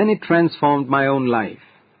 and then it transformed my own life,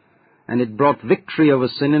 and it brought victory over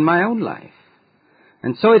sin in my own life.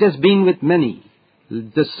 And so it has been with many,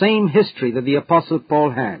 the same history that the Apostle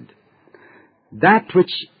Paul had. That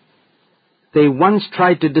which they once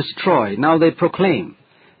tried to destroy, now they proclaim.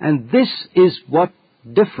 And this is what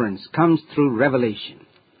difference comes through revelation.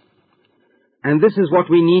 And this is what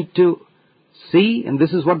we need to see, and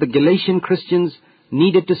this is what the Galatian Christians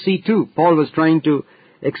needed to see too. Paul was trying to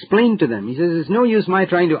explain to them. He says, it's no use my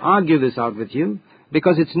trying to argue this out with you,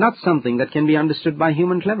 because it's not something that can be understood by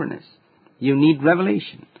human cleverness. You need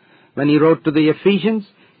revelation. When he wrote to the Ephesians,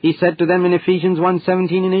 he said to them in Ephesians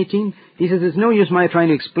 1:17 and 18, he says, it's no use my trying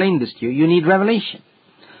to explain this to you. You need revelation.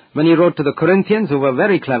 When he wrote to the Corinthians, who were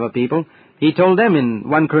very clever people, he told them in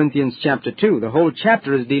 1 Corinthians chapter 2, the whole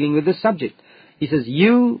chapter is dealing with this subject. He says,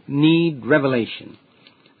 you need revelation.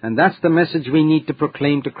 And that's the message we need to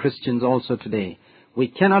proclaim to Christians also today. We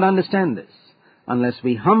cannot understand this unless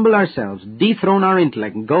we humble ourselves, dethrone our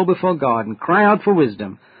intellect, and go before God and cry out for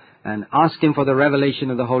wisdom and ask Him for the revelation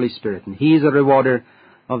of the Holy Spirit. And He is a rewarder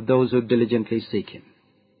of those who diligently seek Him.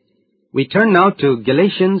 We turn now to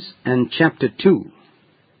Galatians and chapter 2.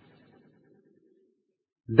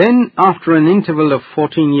 Then, after an interval of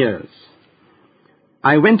 14 years,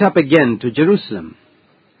 I went up again to Jerusalem,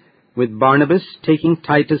 with Barnabas, taking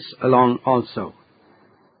Titus along also.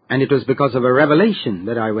 And it was because of a revelation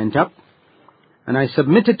that I went up, and I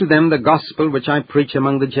submitted to them the gospel which I preach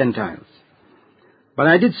among the Gentiles. But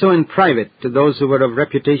I did so in private to those who were of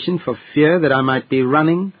reputation, for fear that I might be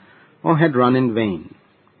running or had run in vain.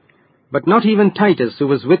 But not even Titus, who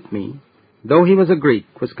was with me, though he was a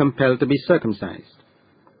Greek, was compelled to be circumcised.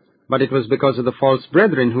 But it was because of the false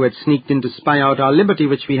brethren who had sneaked in to spy out our liberty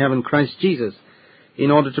which we have in Christ Jesus,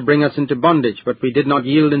 in order to bring us into bondage, but we did not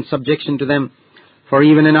yield in subjection to them for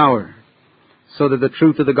even an hour, so that the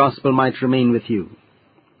truth of the gospel might remain with you.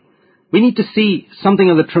 We need to see something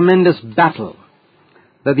of the tremendous battle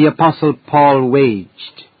that the Apostle Paul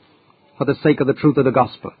waged for the sake of the truth of the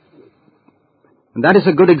gospel. And that is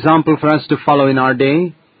a good example for us to follow in our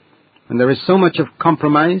day, when there is so much of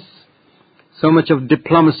compromise, so much of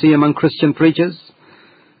diplomacy among Christian preachers,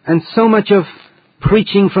 and so much of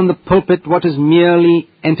preaching from the pulpit what is merely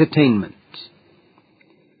entertainment.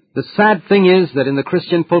 The sad thing is that in the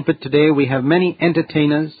Christian pulpit today we have many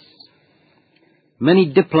entertainers, many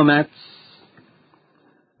diplomats,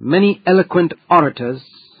 many eloquent orators,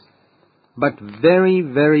 but very,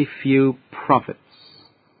 very few prophets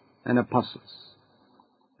and apostles.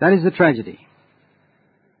 That is the tragedy.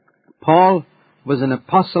 Paul was an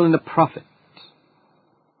apostle and a prophet,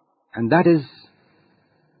 and that is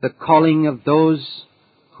the calling of those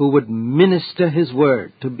who would minister his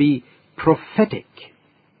word, to be prophetic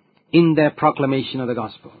in their proclamation of the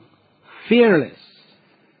gospel. Fearless,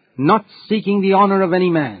 not seeking the honor of any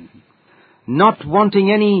man, not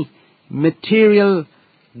wanting any material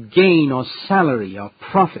gain or salary or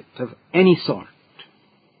profit of any sort.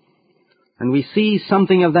 And we see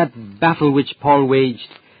something of that battle which Paul waged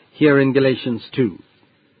here in Galatians 2.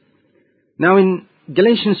 Now in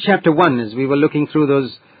Galatians chapter 1, as we were looking through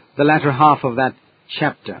the latter half of that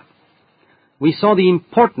chapter, we saw the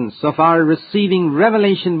importance of our receiving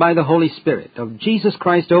revelation by the Holy Spirit, of Jesus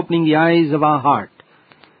Christ opening the eyes of our heart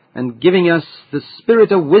and giving us the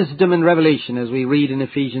spirit of wisdom and revelation, as we read in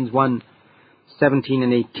Ephesians 1, 17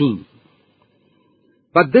 and 18.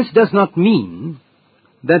 But this does not mean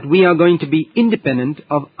that we are going to be independent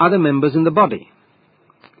of other members in the body.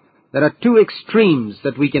 There are two extremes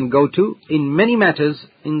that we can go to in many matters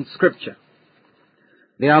in Scripture.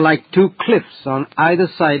 They are like two cliffs on either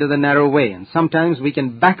side of the narrow way, and sometimes we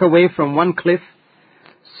can back away from one cliff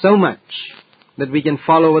so much that we can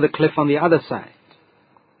fall over the cliff on the other side.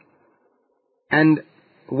 And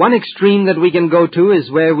one extreme that we can go to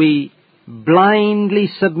is where we blindly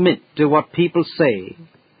submit to what people say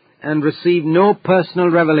and receive no personal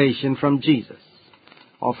revelation from Jesus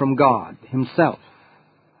or from God himself.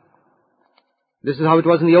 This is how it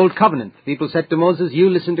was in the Old Covenant. People said to Moses, you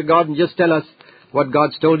listen to God and just tell us what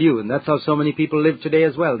God's told you. And that's how so many people live today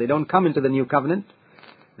as well. They don't come into the New Covenant.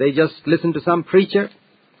 They just listen to some preacher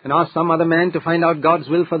and ask some other man to find out God's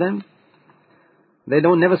will for them. They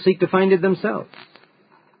don't never seek to find it themselves.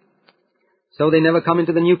 So they never come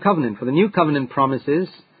into the New Covenant. For the New Covenant promises,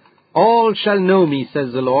 all shall know me,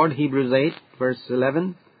 says the Lord, Hebrews 8, verse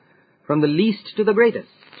 11, from the least to the greatest.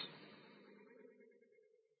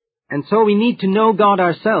 And so we need to know God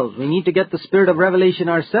ourselves. We need to get the spirit of revelation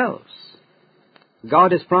ourselves.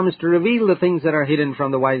 God has promised to reveal the things that are hidden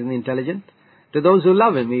from the wise and the intelligent to those who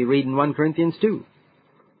love him, we read in 1 Corinthians 2.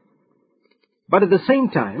 But at the same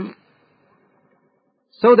time,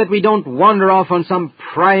 so that we don't wander off on some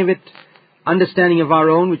private understanding of our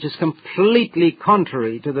own, which is completely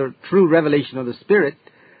contrary to the true revelation of the Spirit,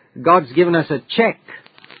 God's given us a check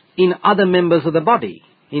in other members of the body,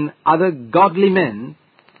 in other godly men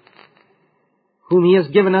whom he has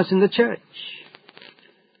given us in the church.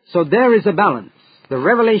 So there is a balance, the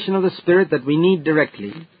revelation of the Spirit that we need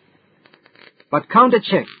directly, but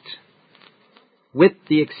counterchecked with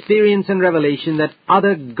the experience and revelation that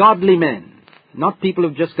other godly men, not people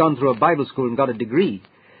who've just gone through a Bible school and got a degree,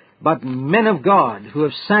 but men of God who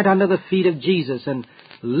have sat under the feet of Jesus and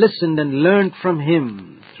listened and learned from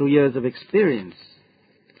him through years of experience.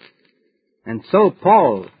 And so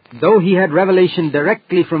Paul, though he had revelation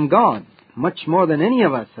directly from God, much more than any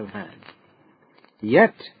of us have had,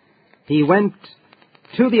 yet he went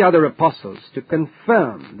to the other apostles to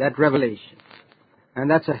confirm that revelation. And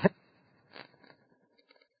that's a...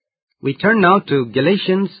 We turn now to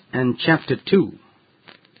Galatians and chapter 2.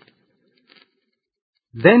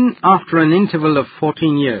 Then, after an interval of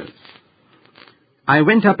 14 years, I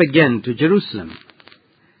went up again to Jerusalem,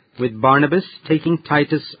 with Barnabas, taking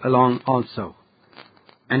Titus along also.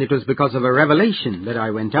 And it was because of a revelation that I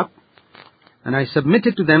went up, and I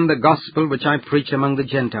submitted to them the gospel which I preach among the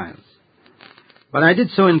Gentiles. But I did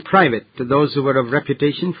so in private to those who were of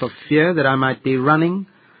reputation, for fear that I might be running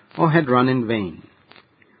or had run in vain.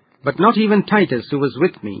 But not even Titus, who was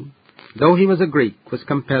with me, though he was a Greek, was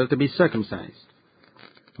compelled to be circumcised.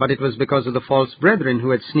 But it was because of the false brethren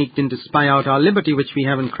who had sneaked in to spy out our liberty which we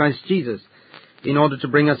have in Christ Jesus, in order to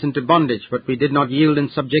bring us into bondage, but we did not yield in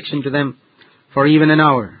subjection to them for even an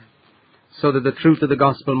hour, so that the truth of the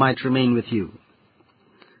gospel might remain with you.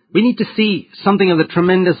 We need to see something of the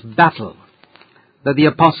tremendous battle that the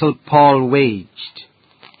Apostle Paul waged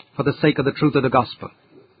for for the sake of the truth of the gospel.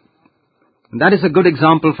 And that is a good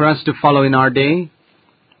example for us to follow in our day,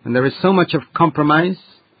 when there is so much of compromise,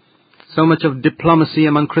 so much of diplomacy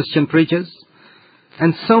among Christian preachers,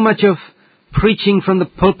 and so much of preaching from the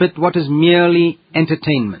pulpit what is merely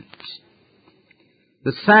entertainment.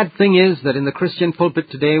 The sad thing is that in the Christian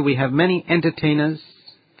pulpit today we have many entertainers,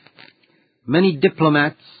 many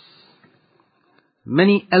diplomats,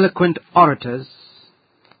 many eloquent orators,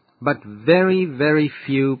 but very, very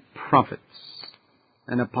few prophets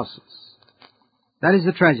and apostles. That is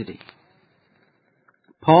the tragedy.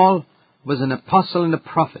 Paul was an apostle and a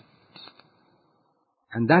prophet,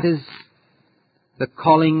 and that is the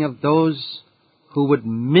calling of those who would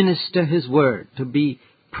minister his word, to be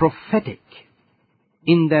prophetic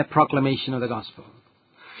in their proclamation of the gospel.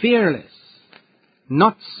 Fearless,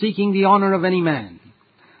 not seeking the honor of any man,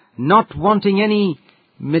 not wanting any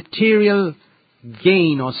material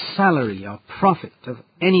gain or salary or profit of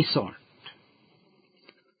any sort.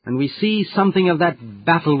 And we see something of that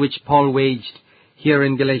battle which Paul waged here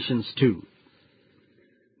in Galatians 2.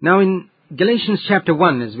 Now in Galatians chapter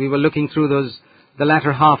 1, as we were looking through the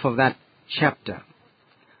latter half of that chapter,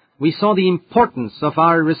 we saw the importance of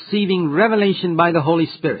our receiving revelation by the Holy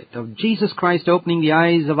Spirit, of Jesus Christ opening the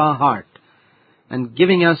eyes of our heart and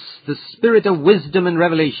giving us the spirit of wisdom and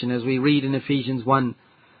revelation, as we read in Ephesians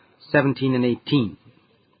 1:17 and 18.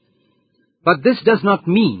 But this does not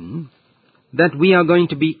mean that we are going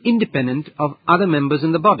to be independent of other members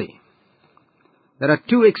in the body. There are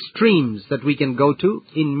two extremes that we can go to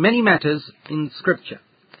in many matters in Scripture.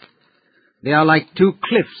 They are like two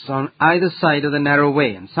cliffs on either side of the narrow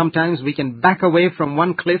way, and sometimes we can back away from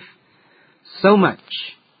one cliff so much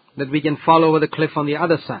that we can fall over the cliff on the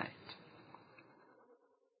other side.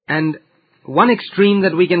 And one extreme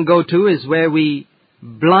that we can go to is where we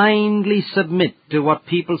blindly submit to what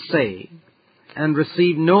people say and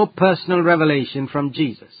receive no personal revelation from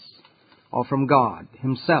Jesus or from God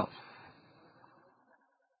himself.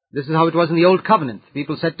 This is how it was in the Old Covenant.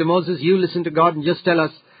 People said to Moses, "You listen to God and just tell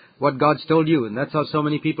us what God's told you." And that's how so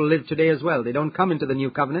many people live today as well. They don't come into the New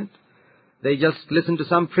Covenant. They just listen to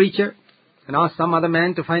some preacher and ask some other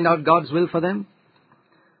man to find out God's will for them.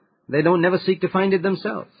 They don't never seek to find it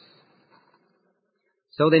themselves.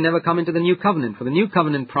 So they never come into the New Covenant. For the New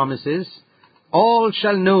Covenant promises, "All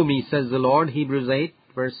shall know me, says the Lord," Hebrews 8,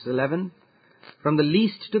 verse 11, "from the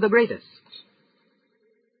least to the greatest."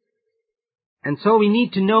 And so we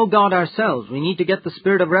need to know God ourselves. We need to get the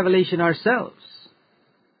spirit of revelation ourselves.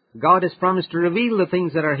 God has promised to reveal the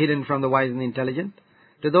things that are hidden from the wise and the intelligent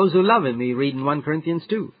to those who love him, we read in 1 Corinthians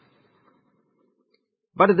 2.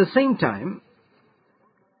 But at the same time,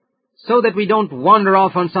 so that we don't wander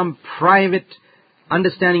off on some private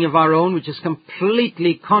understanding of our own, which is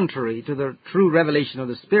completely contrary to the true revelation of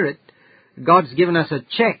the Spirit, God's given us a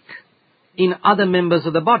check in other members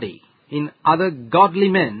of the body, in other godly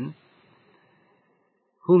men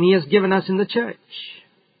whom he has given us in the church.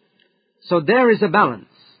 So there is a balance,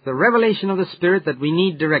 the revelation of the Spirit that we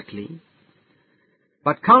need directly,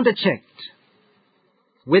 but counterchecked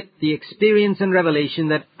with the experience and revelation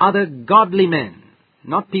that other godly men,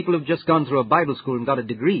 not people who've just gone through a Bible school and got a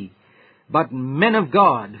degree, but men of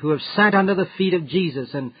God who have sat under the feet of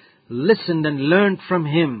Jesus and listened and learned from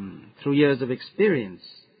him through years of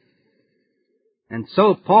experience. And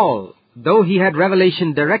so Paul, though he had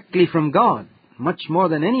revelation directly from God, much more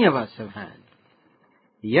than any of us have had,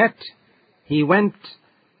 yet he went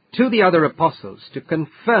to the other apostles to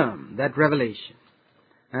confirm that revelation.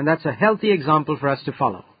 And that's a healthy example for us to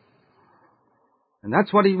follow. And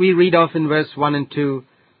that's what we read of in verse 1 and 2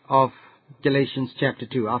 of Galatians chapter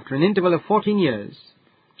 2. "After an interval of 14 years,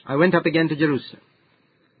 I went up again to Jerusalem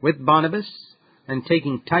with Barnabas, and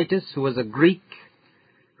taking Titus, who was a Greek,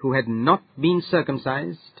 who had not been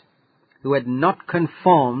circumcised, who had not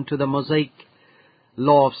conformed to the Mosaic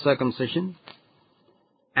law of circumcision."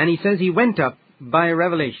 And he says he went up by a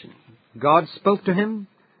revelation. God spoke to him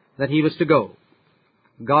that he was to go.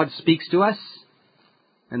 God speaks to us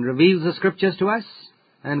and reveals the Scriptures to us,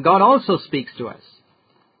 and God also speaks to us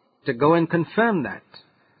to go and confirm that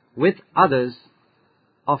with others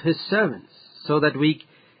of his servants, so that we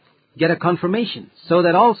get a confirmation, so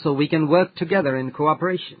that also we can work together in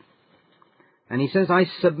cooperation. And he says, "I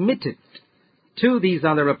submitted to these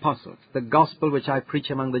other apostles the gospel which I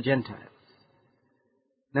preach among the Gentiles."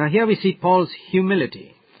 Now here we see Paul's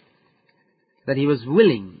humility, that he was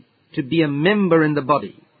willing to be a member in the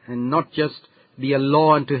body and not just be a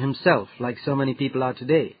law unto himself, like so many people are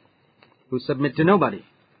today, who submit to nobody.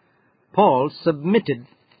 Paul submitted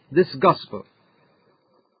this gospel.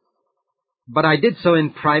 "But I did so in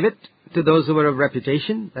private to those who were of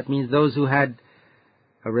reputation," that means those who had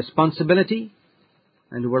a responsibility,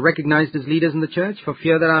 and who were recognized as leaders in the church, for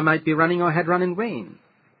fear that I might be running or had run in vain.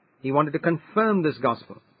 He wanted to confirm this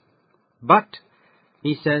gospel. But,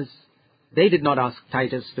 he says, they did not ask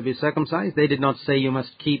Titus to be circumcised. They did not say you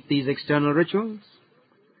must keep these external rituals.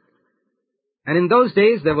 And in those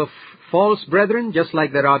days there were false brethren, just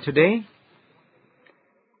like there are today.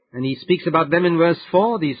 And he speaks about them in verse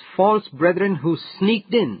 4, these false brethren who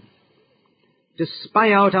sneaked in to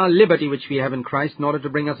spy out our liberty which we have in Christ in order to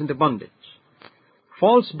bring us into bondage.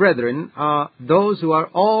 False brethren are those who are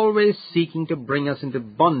always seeking to bring us into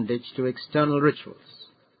bondage to external rituals.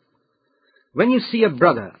 When you see a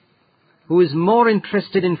brother who is more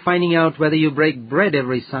interested in finding out whether you break bread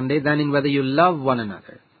every Sunday than in whether you love one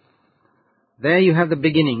another, there you have the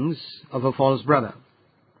beginnings of a false brother,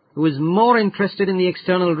 who is more interested in the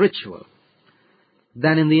external ritual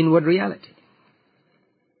than in the inward reality.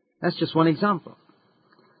 That's just one example.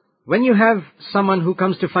 When you have someone who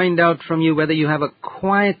comes to find out from you whether you have a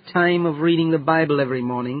quiet time of reading the Bible every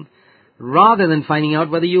morning, rather than finding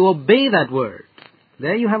out whether you obey that word,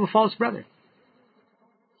 there you have a false brother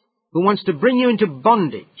who wants to bring you into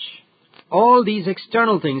bondage. All these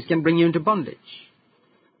external things can bring you into bondage.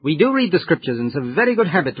 We do read the Scriptures, and it's a very good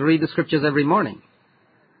habit to read the Scriptures every morning.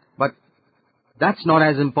 But that's not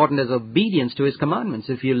as important as obedience to His commandments.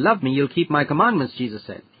 If you love me, you'll keep my commandments, Jesus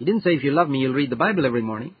said. He didn't say if you love me, you'll read the Bible every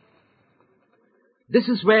morning. This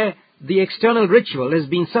is where the external ritual has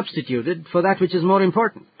been substituted for that which is more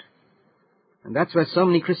important. And that's where so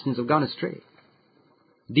many Christians have gone astray.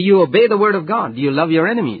 Do you obey the Word of God? Do you love your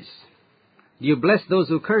enemies? Do you bless those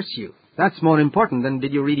who curse you? That's more important than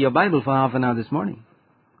did you read your Bible for half an hour this morning.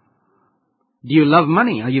 Do you love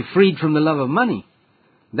money? Are you freed from the love of money?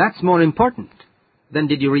 That's more important than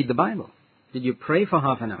did you read the Bible. Did you pray for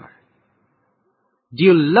half an hour? Do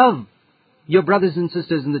you love your brothers and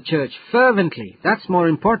sisters in the church fervently? That's more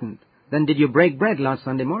important than did you break bread last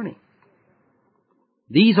Sunday morning.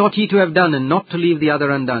 These ought ye to have done, and not to leave the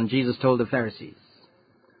other undone, Jesus told the Pharisees.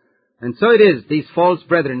 And so it is, these false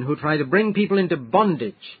brethren who try to bring people into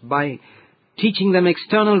bondage by teaching them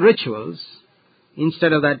external rituals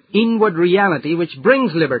instead of that inward reality which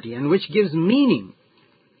brings liberty and which gives meaning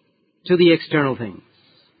to the external things.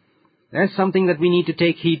 That's something that we need to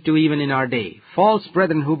take heed to even in our day. False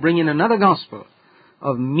brethren who bring in another gospel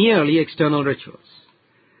of merely external rituals,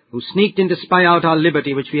 who sneaked in to spy out our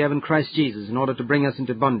liberty which we have in Christ Jesus in order to bring us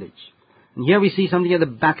into bondage. And here we see something of the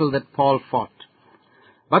battle that Paul fought.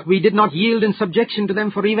 But we did not yield in subjection to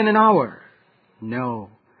them for even an hour. No.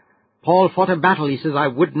 Paul fought a battle. He says, I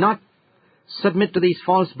would not submit to these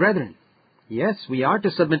false brethren. Yes, we are to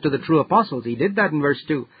submit to the true apostles. He did that in verse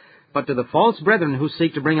 2. But to the false brethren who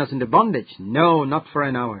seek to bring us into bondage, no, not for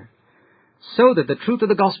an hour. So that the truth of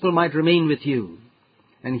the gospel might remain with you.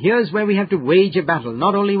 And here's where we have to wage a battle,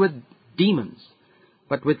 not only with demons,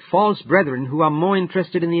 but with false brethren who are more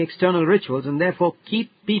interested in the external rituals and therefore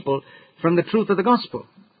keep people from the truth of the gospel.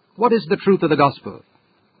 What is the truth of the gospel?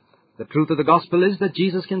 The truth of the gospel is that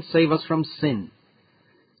Jesus can save us from sin.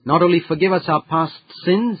 Not only forgive us our past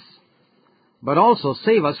sins, but also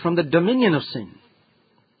save us from the dominion of sin.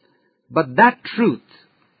 But that truth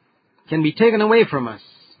can be taken away from us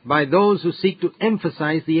by those who seek to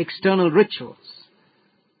emphasize the external rituals.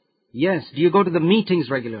 Yes, do you go to the meetings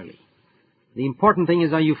regularly? The important thing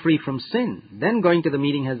is, are you free from sin? Then going to the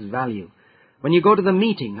meeting has value. When you go to the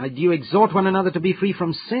meeting, do you exhort one another to be free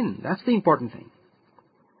from sin? That's the important thing.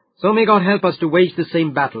 So may God help us to wage the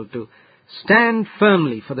same battle, to stand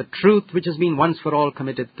firmly for the truth which has been once for all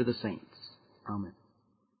committed to the saints. Amen.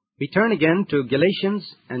 We turn again to Galatians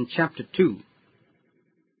and chapter 2.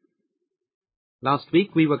 Last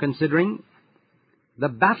week we were considering the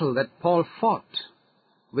battle that Paul fought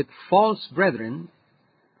with false brethren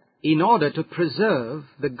in order to preserve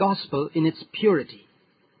the gospel in its purity.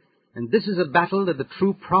 And this is a battle that the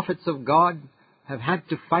true prophets of God have had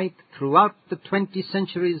to fight throughout the 20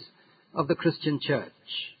 centuries of the Christian church.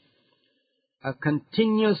 A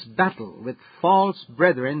continuous battle with false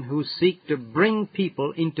brethren who seek to bring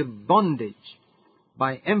people into bondage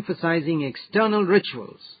by emphasizing external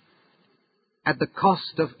rituals at the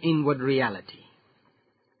cost of inward reality.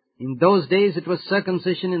 In those days it was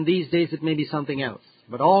circumcision, in these days it may be something else.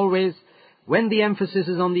 But always, when the emphasis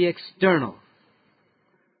is on the external,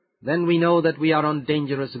 then we know that we are on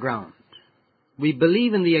dangerous ground. We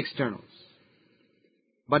believe in the externals.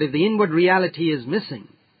 But if the inward reality is missing,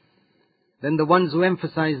 then the ones who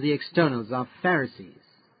emphasize the externals are Pharisees.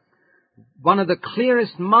 One of the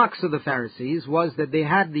clearest marks of the Pharisees was that they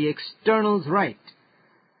had the externals right,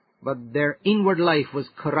 but their inward life was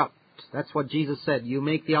corrupt. That's what Jesus said. You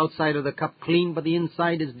make the outside of the cup clean, but the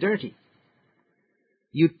inside is dirty.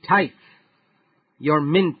 You tithe your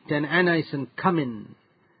mint and anise and cumin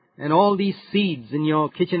and all these seeds in your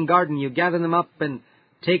kitchen garden. You gather them up and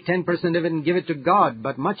take 10% of it and give it to God.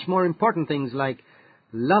 But much more important things like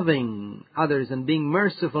loving others and being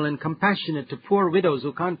merciful and compassionate to poor widows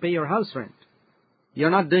who can't pay your house rent. You're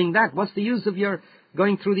not doing that. What's the use of your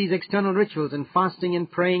going through these external rituals and fasting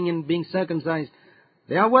and praying and being circumcised?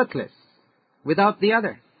 They are worthless without the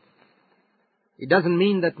other. It doesn't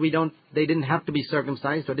mean that they didn't have to be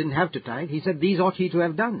circumcised or didn't have to tithe. He said, these ought ye to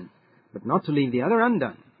have done, but not to leave the other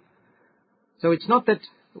undone. So it's not that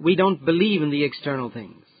we don't believe in the external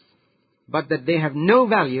things, but that they have no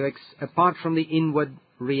value apart from the inward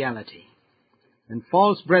reality. And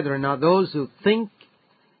false brethren are those who think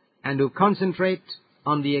and who concentrate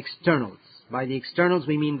on the externals. By the externals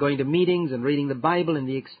we mean going to meetings and reading the Bible and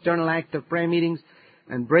the external act of prayer meetings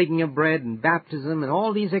and breaking of bread and baptism and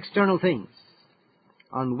all these external things.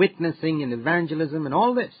 On witnessing and evangelism and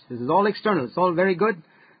all this. This is all external. It's all very good.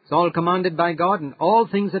 It's all commanded by God and all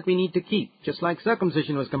things that we need to keep. Just like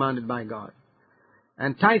circumcision was commanded by God.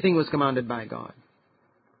 And tithing was commanded by God.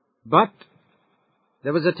 But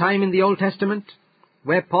there was a time in the Old Testament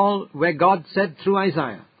where God said through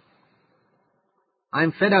Isaiah,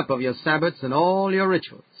 I'm fed up of your Sabbaths and all your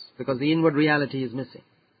rituals because the inward reality is missing.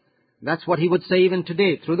 That's what he would say even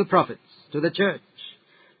today through the prophets to the church.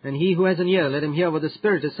 And he who has an ear, let him hear what the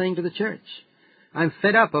Spirit is saying to the church. I'm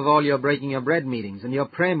fed up of all your breaking your bread meetings and your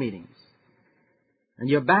prayer meetings and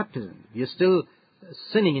your baptism. You're still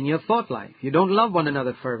sinning in your thought life. You don't love one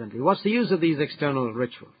another fervently. What's the use of these external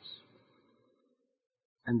rituals?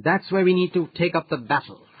 And that's where we need to take up the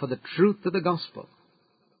battle for the truth of the gospel.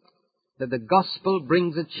 That the gospel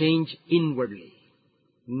brings a change inwardly,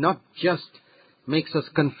 not just makes us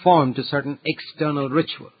conform to certain external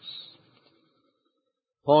rituals.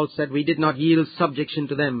 Paul said, we did not yield subjection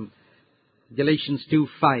to them, Galatians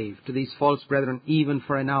 2:5, to these false brethren, even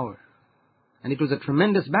for an hour. And it was a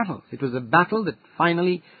tremendous battle. It was a battle that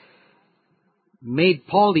finally made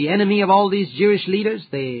Paul the enemy of all these Jewish leaders.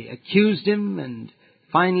 They accused him and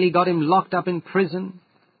finally got him locked up in prison.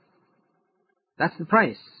 That's the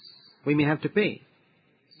price we may have to pay.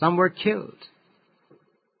 Some were killed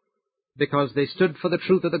because they stood for the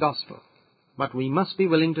truth of the gospel. But we must be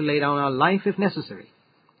willing to lay down our life if necessary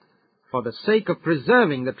for the sake of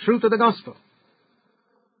preserving the truth of the gospel.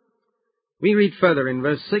 We read further in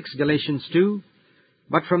verse 6, Galatians 2,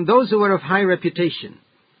 but from those who were of high reputation.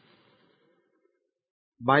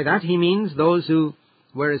 By that he means those who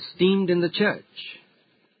were esteemed in the church.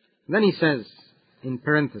 Then he says, in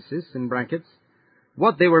parenthesis, in brackets,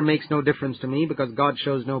 what they were makes no difference to me because God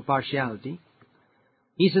shows no partiality.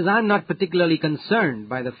 He says, I'm not particularly concerned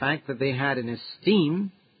by the fact that they had an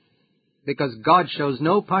esteem because God shows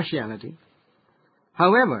no partiality.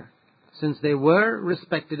 However, since they were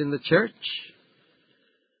respected in the church,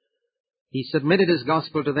 he submitted his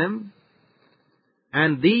gospel to them,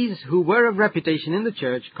 and these who were of reputation in the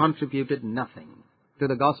church contributed nothing to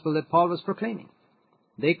the gospel that Paul was proclaiming.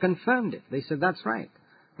 They confirmed it. They said, that's right.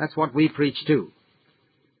 That's what we preach too.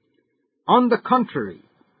 On the contrary,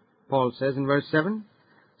 Paul says in verse 7,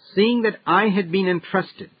 seeing that I had been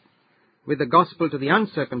entrusted with the gospel to the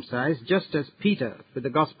uncircumcised, just as Peter with the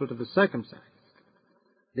gospel to the circumcised,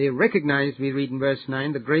 they recognized, we read in verse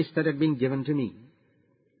 9, the grace that had been given to me.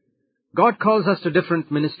 God calls us to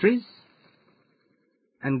different ministries,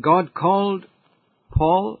 and God called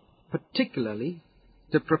Paul particularly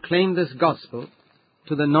to proclaim this gospel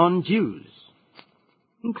to the non-Jews,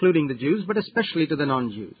 including the Jews, but especially to the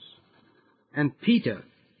non-Jews. And Peter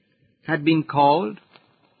had been called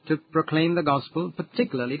to proclaim the gospel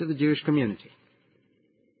particularly to the Jewish community.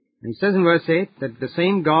 And he says in verse 8 that the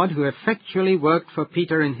same God who effectually worked for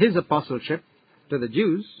Peter in his apostleship to the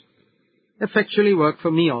Jews effectually worked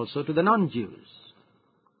for me also to the non-Jews.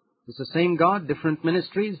 It's the same God, different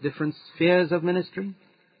ministries, different spheres of ministry.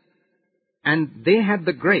 And they had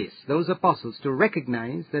the grace, those apostles, to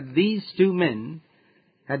recognize that these two men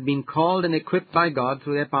had been called and equipped by God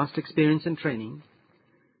through their past experience and training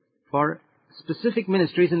for specific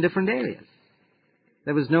ministries in different areas.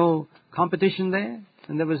 There was no competition there,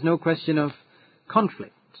 and there was no question of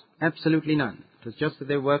conflict. Absolutely none. It was just that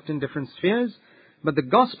they worked in different spheres, but the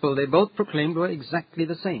gospel they both proclaimed was exactly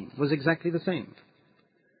the same.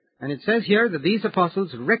 And it says here that these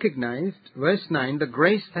apostles recognized, verse 9, the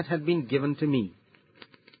grace that had been given to me.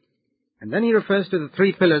 And then he refers to the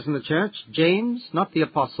three pillars in the church. James, not the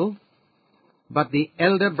apostle, but the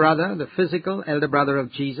elder brother, the physical elder brother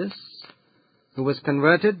of Jesus, who was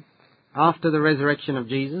converted after the resurrection of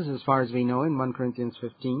Jesus, as far as we know in 1 Corinthians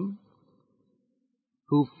 15,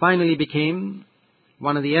 who finally became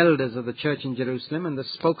one of the elders of the church in Jerusalem and the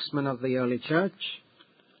spokesman of the early church,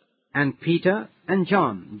 and Peter and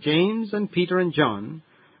John, James and Peter and John,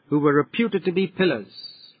 who were reputed to be pillars,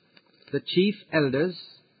 the chief elders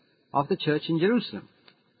of the church in Jerusalem.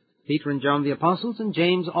 Peter and John the apostles, and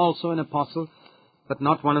James also an apostle, but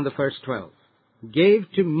not one of the first 12,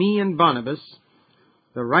 gave to me and Barnabas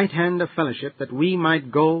the right hand of fellowship, that we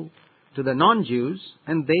might go to the non-Jews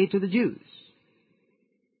and they to the Jews.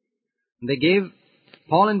 They gave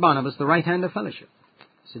Paul and Barnabas the right hand of fellowship.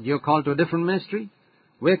 He said, you're called to a different ministry,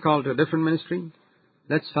 we're called to a different ministry,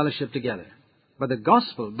 let's fellowship together. But the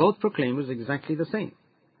gospel both proclaimed was exactly the same.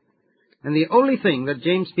 And the only thing that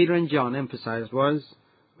James, Peter, and John emphasized was,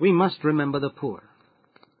 we must remember the poor.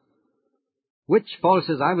 Which Paul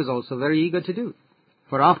says I was also very eager to do.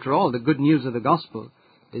 For after all, the good news of the gospel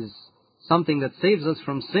is something that saves us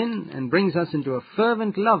from sin and brings us into a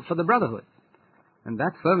fervent love for the brotherhood. And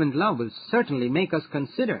that fervent love will certainly make us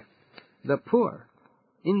consider the poor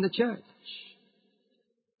in the church,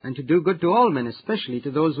 and to do good to all men, especially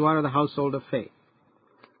to those who are of the household of faith.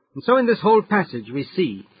 And so in this whole passage we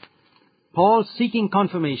see Paul seeking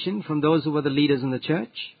confirmation from those who were the leaders in the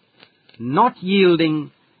church, not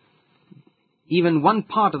yielding even one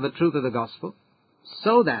part of the truth of the gospel,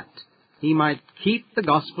 so that he might keep the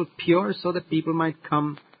gospel pure, so that people might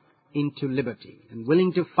come into liberty, and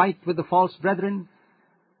willing to fight with the false brethren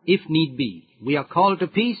if need be. We are called to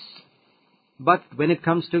peace, but when it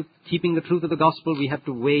comes to keeping the truth of the gospel, we have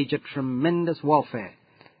to wage a tremendous warfare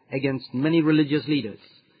against many religious leaders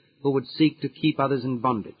who would seek to keep others in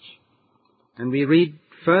bondage. And we read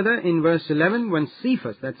further in verse 11, when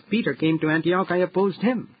Cephas, that's Peter, came to Antioch, I opposed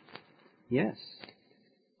him. Yes,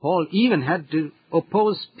 Paul even had to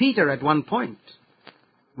oppose Peter at one point,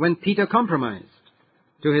 when Peter compromised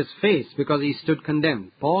to his face because he stood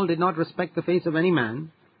condemned. Paul did not respect the face of any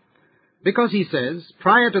man, because he says,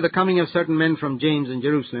 prior to the coming of certain men from James in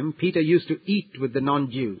Jerusalem, Peter used to eat with the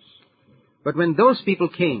non-Jews. But when those people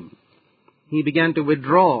came, he began to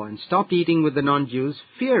withdraw and stopped eating with the non-Jews,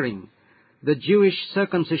 fearing the Jewish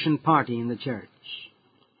circumcision party in the church.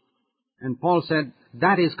 And Paul said,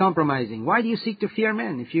 that is compromising. Why do you seek to fear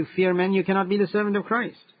men? If you fear men, you cannot be the servant of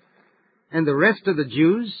Christ. And the rest of the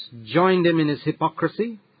Jews joined him in his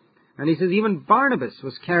hypocrisy. And he says even Barnabas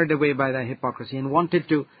was carried away by their hypocrisy and wanted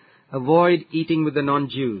to avoid eating with the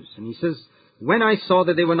non-Jews. And he says, when I saw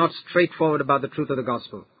that they were not straightforward about the truth of the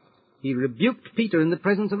gospel, he rebuked Peter in the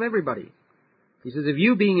presence of everybody. He says, if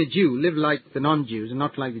you being a Jew live like the non-Jews and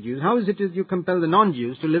not like the Jews, how is it that you compel the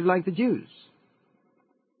non-Jews to live like the Jews?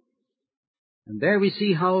 And there we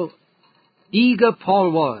see how eager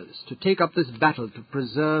Paul was to take up this battle to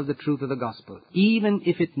preserve the truth of the gospel, even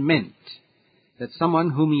if it meant that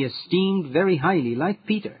someone whom he esteemed very highly, like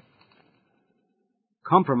Peter,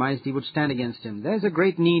 compromised, he would stand against him. There's a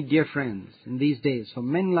great need, dear friends, in these days for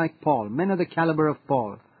men like Paul, men of the caliber of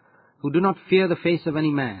Paul, who do not fear the face of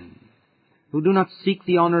any man, who do not seek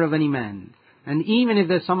the honor of any man. And even if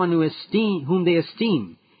there's someone whom they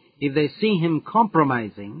esteem, if they see him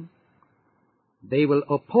compromising, they will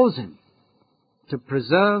oppose him to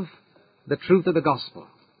preserve the truth of the gospel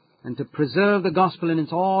and to preserve the gospel in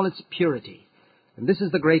all its purity. And this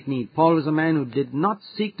is the great need. Paul was a man who did not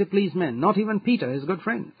seek to please men, not even Peter, his good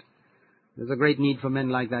friend. There's a great need for men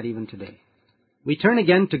like that even today. We turn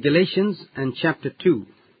again to Galatians and chapter 2.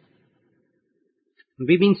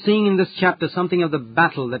 We've been seeing in this chapter something of the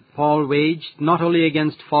battle that Paul waged, not only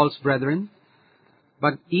against false brethren,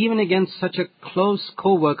 but even against such a close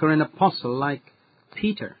co-worker and apostle like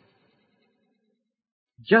Peter,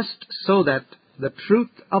 just so that the truth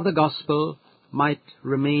of the gospel might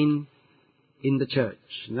remain in the church.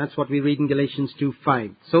 And that's what we read in Galatians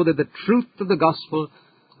 2:5, so that the truth of the gospel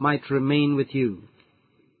might remain with you.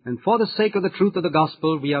 And for the sake of the truth of the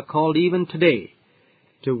gospel, we are called even today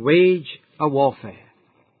to wage a warfare.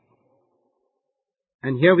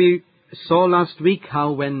 And here we saw last week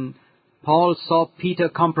how when Paul saw Peter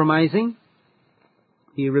compromising,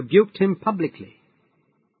 he rebuked him publicly.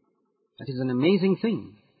 That is an amazing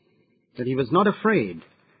thing, that he was not afraid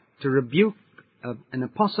to rebuke an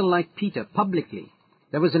apostle like Peter publicly.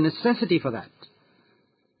 There was a necessity for that,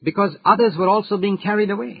 because others were also being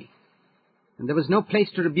carried away. And there was no place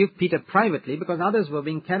to rebuke Peter privately, because others were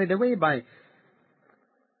being carried away by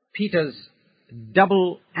Peter's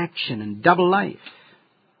double action and double life.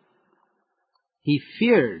 He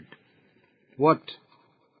feared what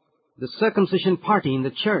the circumcision party in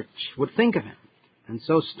the church would think of him, and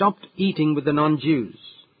so stopped eating with the non-Jews,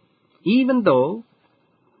 even though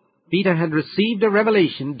Peter had received a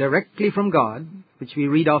revelation directly from God, which we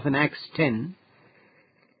read of in Acts 10,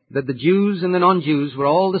 that the Jews and the non-Jews were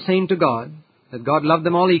all the same to God, that God loved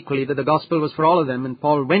them all equally, that the gospel was for all of them, and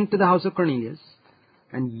Paul went to the house of Cornelius,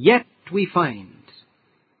 and yet we find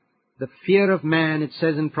the fear of man, it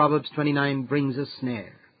says in Proverbs 29, brings a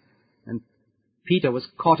snare. And Peter was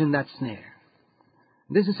caught in that snare.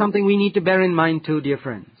 This is something we need to bear in mind too, dear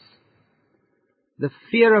friends. The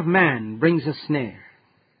fear of man brings a snare.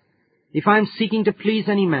 If I'm seeking to please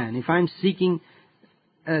any man, if I'm seeking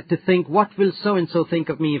to think, what will so-and-so think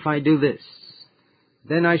of me if I do this,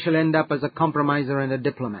 then I shall end up as a compromiser and a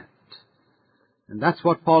diplomat. And that's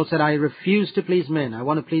what Paul said, I refuse to please men. I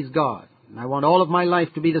want to please God. I want all of my life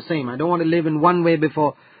to be the same. I don't want to live in one way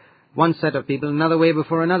before one set of people, another way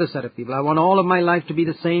before another set of people. I want all of my life to be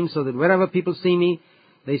the same so that wherever people see me,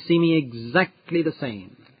 they see me exactly the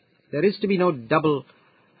same. There is to be no double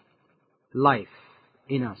life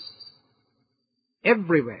in us.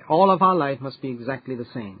 Everywhere, all of our life must be exactly the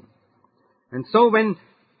same. And so when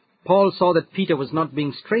Paul saw that Peter was not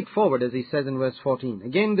being straightforward, as he says in verse 14,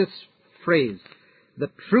 again this phrase,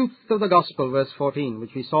 the truth of the gospel, verse 14,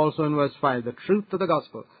 which we saw also in verse 5, the truth of the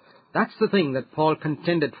gospel. That's the thing that Paul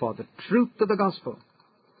contended for, the truth of the gospel.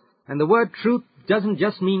 And the word truth doesn't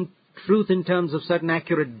just mean truth in terms of certain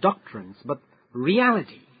accurate doctrines, but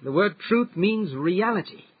reality. The word truth means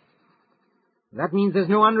reality. That means there's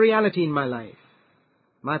no unreality in my life.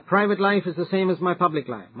 My private life is the same as my public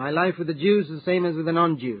life. My life with the Jews is the same as with the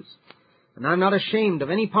non-Jews. And I'm not ashamed of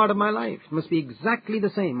any part of my life. It must be exactly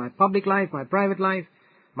the same. My public life, my private life,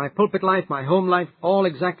 my pulpit life, my home life, all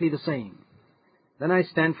exactly the same. Then I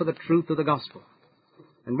stand for the truth of the gospel.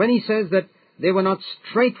 And when he says that they were not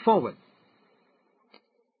straightforward,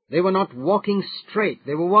 they were not walking straight,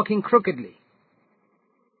 they were walking crookedly.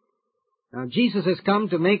 Now Jesus has come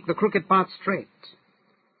to make the crooked path straight.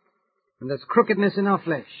 And there's crookedness in our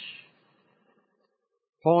flesh.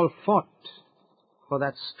 Paul fought for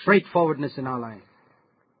that straightforwardness in our life.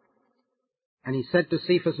 And he said to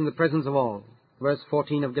Cephas in the presence of all, verse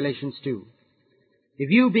 14 of Galatians 2, if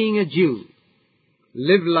you being a Jew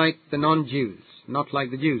live like the non-Jews, not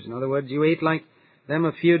like the Jews, in other words, you ate like them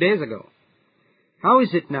a few days ago, how is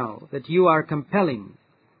it now that you are compelling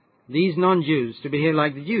these non-Jews to behave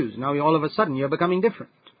like the Jews? Now all of a sudden you're becoming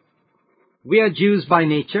different. We are Jews by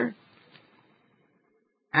nature,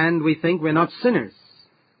 and we think we're not sinners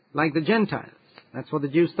like the Gentiles. That's what the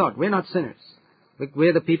Jews thought. We're not sinners.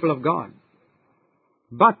 We're the people of God.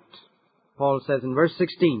 But, Paul says in verse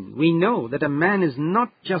 16, we know that a man is not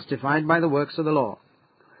justified by the works of the law.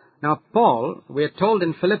 Now, Paul, we are told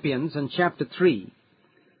in Philippians in chapter 3,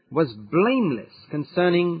 was blameless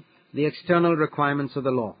concerning the external requirements of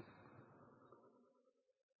the law.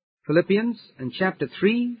 Philippians in chapter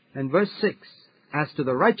 3 and verse 6, as to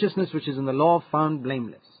the righteousness which is in the law, found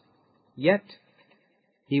blameless. Yet,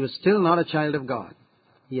 he was still not a child of God.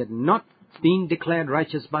 He had not been declared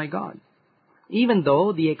righteous by God, even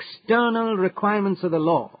though the external requirements of the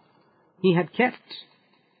law he had kept.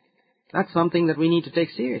 That's something that we need to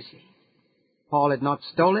take seriously. Paul had not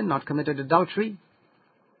stolen, not committed adultery,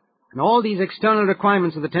 and all these external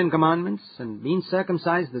requirements of the Ten Commandments and being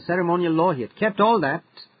circumcised, the ceremonial law, he had kept all that,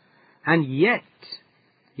 and yet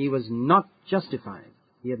he was not justified.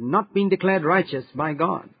 He had not been declared righteous by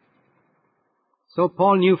God. So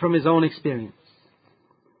Paul knew from his own experience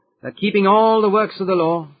that keeping all the works of the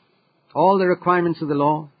law, all the requirements of the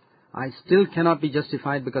law, I still cannot be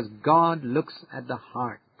justified because God looks at the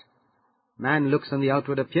heart. Man looks on the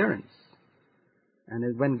outward appearance.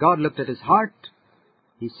 And when God looked at his heart,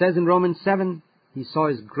 he says in Romans 7, he saw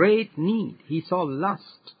his great need. He saw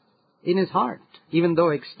lust in his heart, even though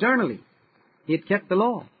externally he had kept the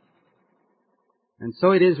law. And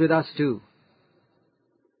so it is with us too.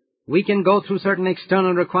 We can go through certain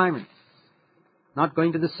external requirements. Not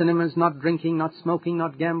going to the cinemas, not drinking, not smoking,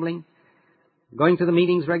 not gambling, going to the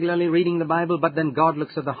meetings regularly, reading the Bible, but then God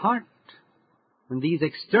looks at the heart. And these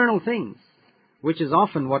external things, which is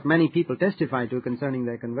often what many people testify to concerning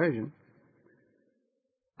their conversion,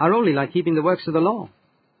 are only like keeping the works of the law.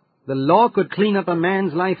 The law could clean up a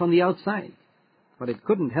man's life on the outside, but it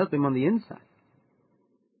couldn't help him on the inside.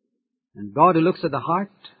 And God, who looks at the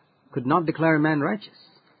heart, could not declare a man righteous.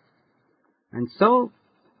 And so,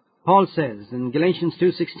 Paul says in Galatians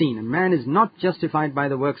 2:16, a man is not justified by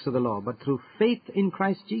the works of the law, but through faith in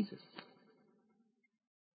Christ Jesus.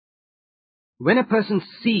 When a person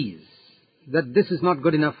sees that this is not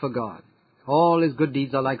good enough for God, all his good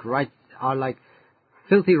deeds are like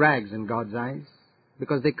filthy rags in God's eyes,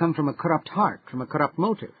 because they come from a corrupt heart, from a corrupt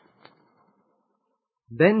motive,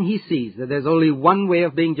 then he sees that there's only one way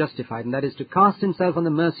of being justified, and that is to cast himself on the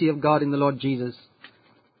mercy of God in the Lord Jesus,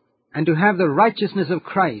 and to have the righteousness of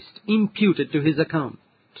Christ imputed to his account.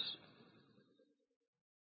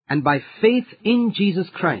 and by faith in Jesus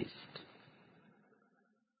Christ,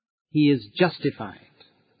 he is justified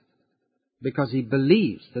because he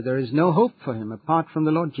believes that there is no hope for him apart from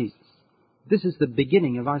the Lord Jesus. This is the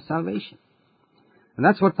beginning of our salvation. And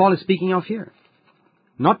that's what Paul is speaking of here.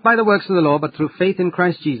 Not by the works of the law, but through faith in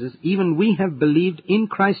Christ Jesus, even we have believed in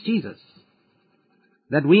Christ Jesus,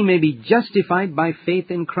 that we may be justified by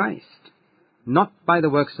faith in Christ, not by the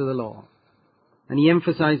works of the law. And he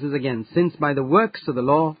emphasizes again, since by the works of the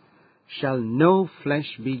law shall no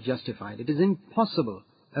flesh be justified. It is impossible,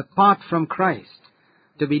 apart from Christ,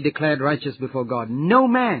 to be declared righteous before God. No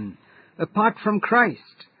man, apart from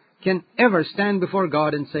Christ, can ever stand before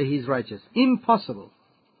God and say he's righteous. Impossible.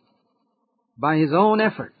 By his own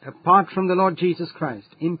effort, apart from the Lord Jesus Christ.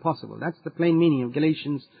 Impossible. That's the plain meaning of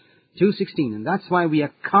Galatians 2:16. And that's why we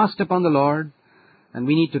are cast upon the Lord, and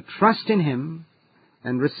we need to trust in him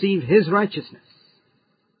and receive his righteousness.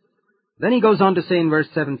 Then he goes on to say in verse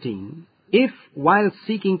 17, if, while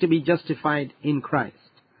seeking to be justified in Christ,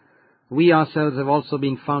 we ourselves have also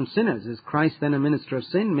been found sinners, is Christ then a minister of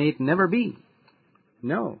sin? May it never be.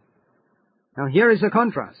 No. Now here is a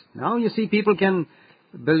contrast. Now you see, people can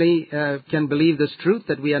believe this truth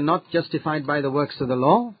that we are not justified by the works of the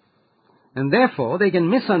law, and therefore they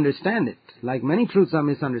can misunderstand it, like many truths are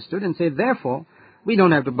misunderstood, and say, therefore, we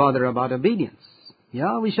don't have to bother about obedience.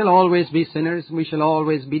 Yeah, we shall always be sinners, we shall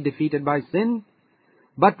always be defeated by sin,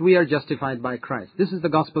 but we are justified by Christ. This is the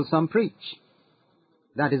gospel some preach.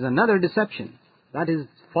 That is another deception. That is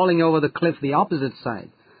falling over the cliff, the opposite side.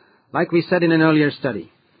 Like we said in an earlier study,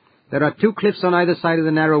 there are two cliffs on either side of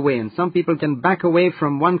the narrow way, and some people can back away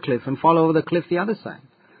from one cliff and fall over the cliff the other side.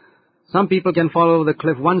 Some people can fall over the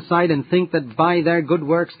cliff one side and think that by their good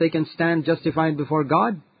works they can stand justified before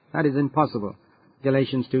God. That is impossible.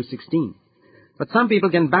 Galatians 2:16. But some people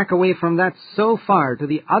can back away from that so far to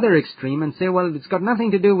the other extreme and say, well, it's got nothing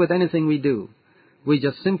to do with anything we do. We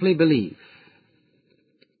just simply believe.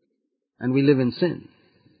 And we live in sin,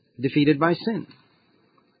 defeated by sin.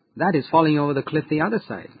 That is falling over the cliff the other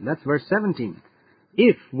side. That's verse 17.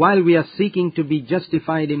 If, while we are seeking to be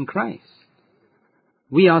justified in Christ,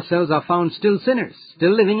 we ourselves are found still sinners,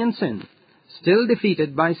 still living in sin, still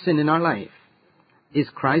defeated by sin in our life, is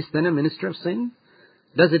Christ then a minister of sin?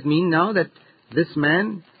 Does it mean now that this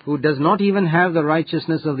man, who does not even have the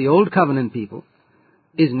righteousness of the old covenant people,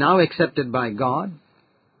 is now accepted by God?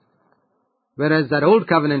 Whereas that old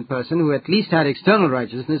covenant person, who at least had external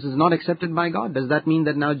righteousness, is not accepted by God. Does that mean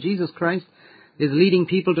that now Jesus Christ is leading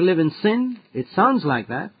people to live in sin? It sounds like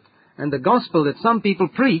that. And the gospel that some people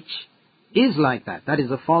preach is like that. That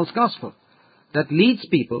is a false gospel that leads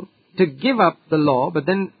people to give up the law, but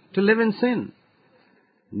then to live in sin.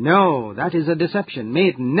 No, that is a deception. May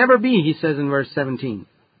it never be, he says in verse 17.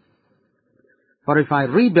 For if I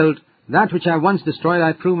rebuild that which I once destroyed,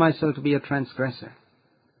 I prove myself to be a transgressor.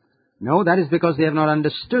 No, that is because they have not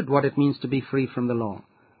understood what it means to be free from the law.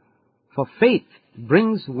 For faith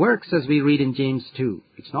brings works, as we read in James 2.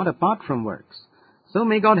 It's not apart from works. So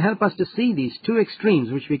may God help us to see these two extremes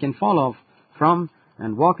which we can fall off from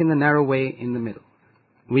and walk in the narrow way in the middle.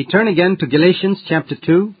 We turn again to Galatians chapter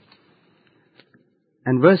 2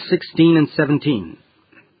 and verse 16 and 17.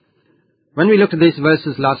 When we looked at these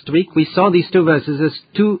verses last week, we saw these two verses as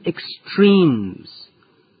two extremes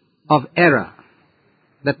of error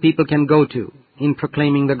that people can go to in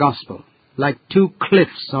proclaiming the gospel, like two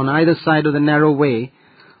cliffs on either side of the narrow way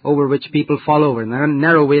over which people fall over, and the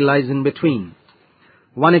narrow way lies in between.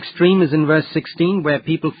 One extreme is in verse 16, where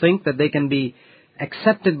people think that they can be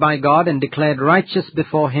accepted by God and declared righteous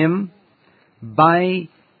before him by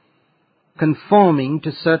conforming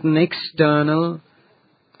to certain external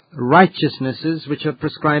righteousnesses which are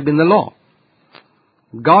prescribed in the law.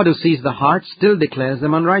 God, who sees the heart, still declares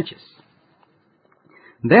them unrighteous.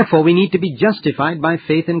 Therefore, we need to be justified by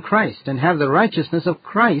faith in Christ and have the righteousness of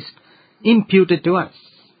Christ imputed to us,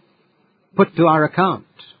 put to our account.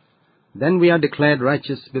 Then we are declared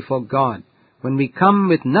righteous before God. When we come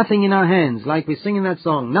with nothing in our hands, like we sing in that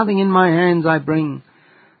song, nothing in my hands I bring,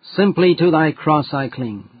 simply to thy cross I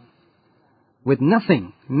cling. With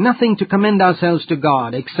nothing to commend ourselves to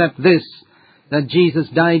God except this, that Jesus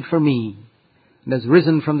died for me and has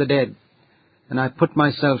risen from the dead, and I put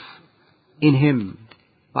myself in him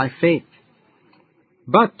by faith.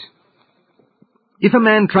 But if a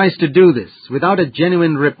man tries to do this without a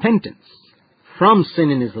genuine repentance from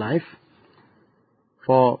sin in his life,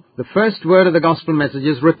 for the first word of the gospel message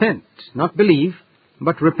is repent, not believe,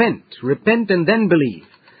 but repent. Repent and then believe.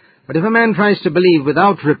 But if a man tries to believe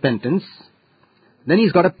without repentance, then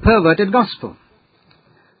he's got a perverted gospel.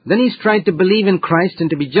 Then he's tried to believe in Christ and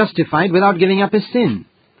to be justified without giving up his sin.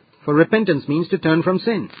 For repentance means to turn from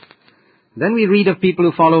sin. Then we read of people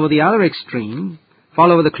who fall over the other extreme,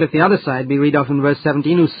 fall over the cliff the other side. We read of in verse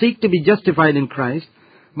 17, who seek to be justified in Christ,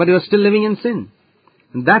 but who are still living in sin.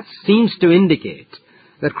 And that seems to indicate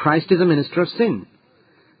that Christ is a minister of sin.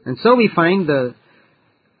 And so we find the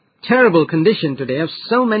terrible condition today of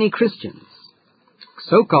so many Christians,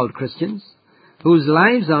 so-called Christians, whose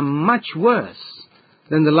lives are much worse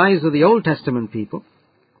than the lives of the Old Testament people,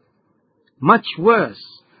 much worse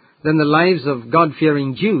than the lives of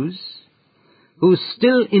God-fearing Jews, who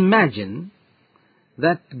still imagine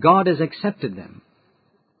that God has accepted them,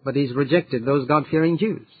 but He's rejected those God-fearing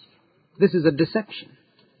Jews. This is a deception.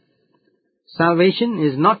 Salvation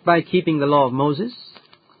is not by keeping the law of Moses,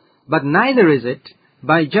 but neither is it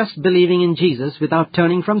by just believing in Jesus without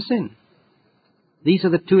turning from sin. These are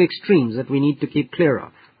the two extremes that we need to keep clear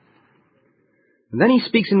of. And then he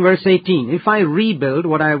speaks in verse 18, if I rebuild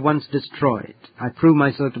what I have once destroyed, I prove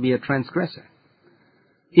myself to be a transgressor.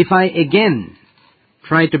 If I again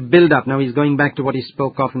try to build up, now he's going back to what he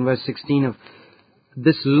spoke of in verse 16 of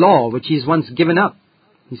this law which he's once given up.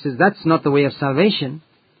 He says that's not the way of salvation.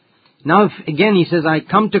 Now if again he says I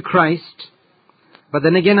come to Christ, but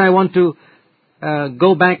then again I want to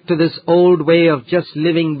go back to this old way of just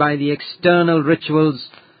living by the external rituals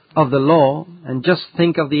of the law and just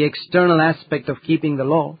think of the external aspect of keeping the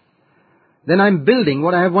law, then I'm building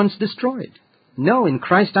what I have once destroyed. No, in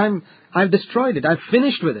Christ I've destroyed it. I've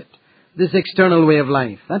finished with it. This external way of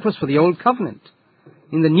life. That was for the old covenant.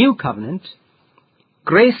 In the new covenant,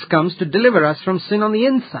 grace comes to deliver us from sin on the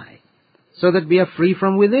inside so that we are free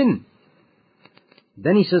from within.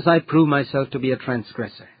 Then he says, I prove myself to be a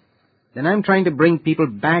transgressor. Then I'm trying to bring people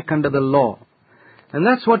back under the law. And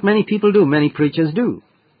that's what many people do, many preachers do.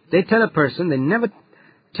 They tell a person, they never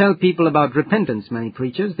tell people about repentance, many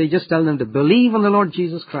preachers. They just tell them to believe on the Lord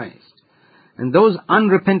Jesus Christ. And those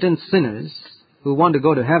unrepentant sinners who want to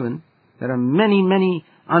go to heaven, there are many, many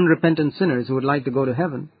unrepentant sinners who would like to go to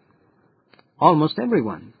heaven. Almost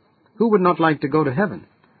everyone. Who would not like to go to heaven?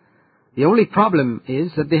 The only problem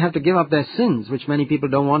is that they have to give up their sins, which many people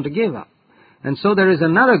don't want to give up. And so there is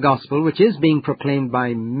another gospel which is being proclaimed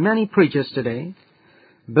by many preachers today.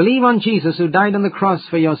 Believe on Jesus who died on the cross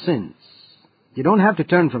for your sins. You don't have to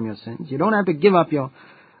turn from your sins. You don't have to give up your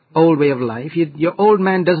old way of life. Your old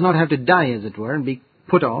man does not have to die, as it were, and be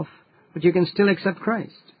put off, but you can still accept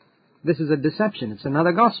Christ. This is a deception. It's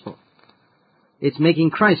another gospel. It's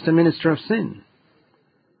making Christ a minister of sin.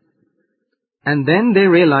 And then they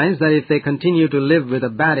realize that if they continue to live with a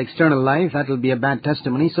bad external life, that will be a bad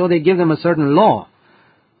testimony, so they give them a certain law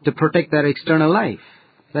to protect their external life.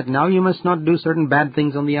 That now you must not do certain bad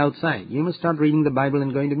things on the outside. You must start reading the Bible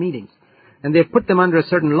and going to meetings. And they've put them under a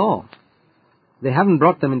certain law. They haven't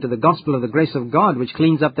brought them into the gospel of the grace of God, which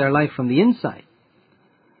cleans up their life from the inside.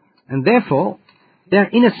 And therefore, they're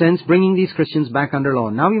in a sense bringing these Christians back under law.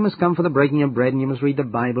 Now you must come for the breaking of bread and you must read the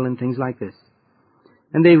Bible and things like this.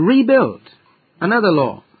 And they rebuild another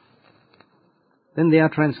law. Then they are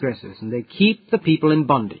transgressors and they keep the people in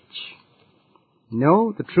bondage.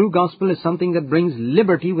 No, the true gospel is something that brings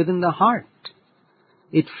liberty within the heart.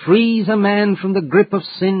 It frees a man from the grip of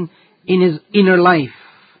sin in his inner life.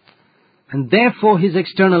 And therefore his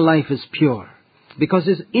external life is pure, because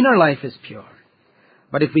his inner life is pure.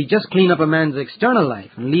 But if we just clean up a man's external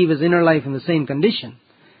life and leave his inner life in the same condition,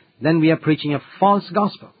 then we are preaching a false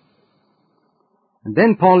gospel. And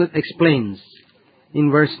then Paul explains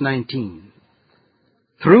in verse 19.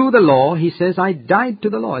 Through the law, he says, I died to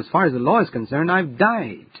the law. As far as the law is concerned, I've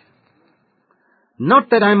died.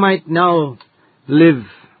 Not that I might now live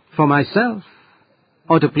for myself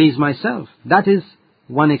or to please myself. That is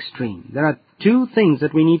one extreme. There are two things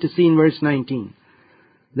that we need to see in verse 19.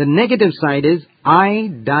 The negative side is, I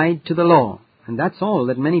died to the law. And that's all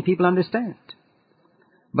that many people understand.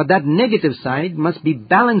 But that negative side must be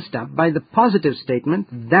balanced up by the positive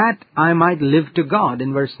statement, that I might live to God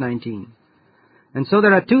in verse 19. And so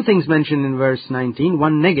there are two things mentioned in verse 19,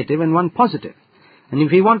 one negative and one positive. And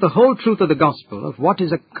if we want the whole truth of the gospel, of what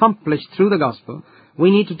is accomplished through the gospel,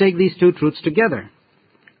 we need to take these two truths together.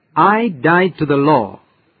 I died to the law,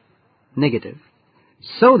 negative,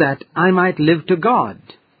 so that I might live to God,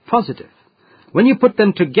 positive. When you put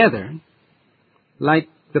them together, like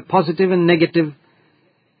the positive and negative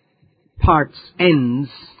parts, ends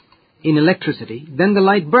in electricity, then the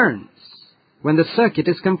light burns when the circuit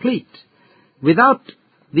is complete. Without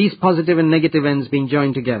these positive and negative ends being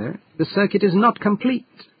joined together, the circuit is not complete.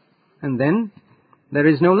 And then there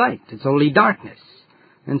is no light. It's only darkness.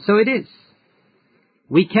 And so it is.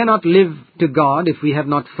 We cannot live to God if we have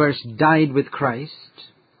not first died with Christ.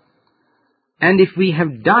 And if we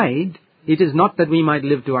have died, It is not that we might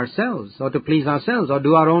live to ourselves or to please ourselves or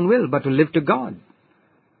do our own will, but to live to God.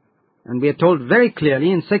 And we are told very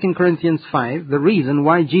clearly in 2 Corinthians 5 the reason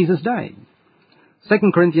why Jesus died.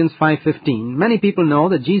 2 Corinthians 5:15, many people know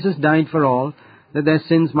that Jesus died for all, that their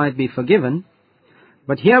sins might be forgiven.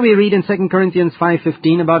 But here we read in 2 Corinthians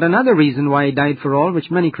 5:15 about another reason why he died for all,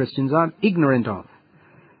 which many Christians are ignorant of.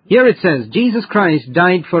 Here it says, Jesus Christ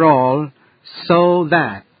died for all so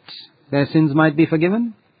that their sins might be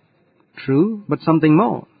forgiven. True, but something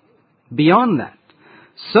more. Beyond that.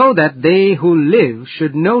 So that they who live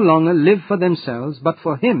should no longer live for themselves, but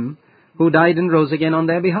for Him who died and rose again on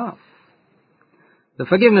their behalf. The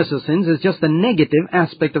forgiveness of sins is just the negative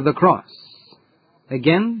aspect of the cross.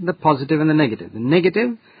 Again, the positive and the negative. The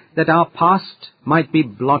negative, that our past might be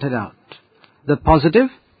blotted out. The positive,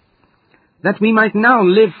 that we might now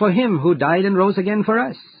live for Him who died and rose again for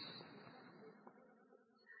us.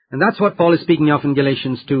 And that's what Paul is speaking of in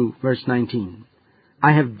Galatians 2, verse 19.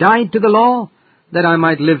 I have died to the law that I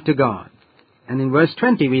might live to God. And in verse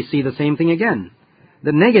 20 we see the same thing again.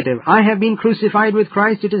 The negative, I have been crucified with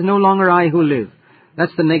Christ, it is no longer I who live.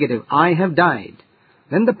 That's the negative, I have died.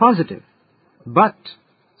 Then the positive, but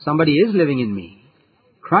somebody is living in me.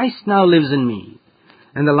 Christ now lives in me.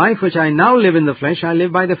 And the life which I now live in the flesh, I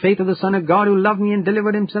live by the faith of the Son of God who loved me and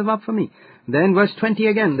delivered Himself up for me. Then verse 20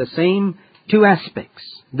 again, the same two aspects,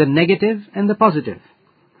 the negative and the positive.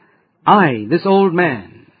 I, this old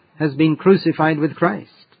man, has been crucified with Christ.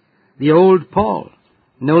 The old Paul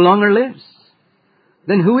no longer lives.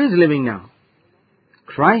 Then who is living now?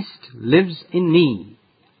 Christ lives in me.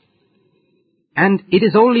 And it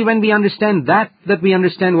is only when we understand that we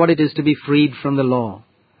understand what it is to be freed from the law.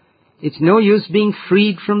 It's no use being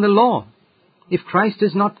freed from the law if Christ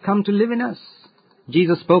has not come to live in us.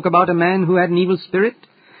 Jesus spoke about a man who had an evil spirit,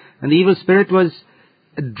 and the evil spirit was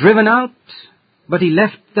driven out, but he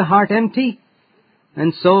left the heart empty.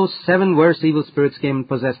 And so 7 worse evil spirits came and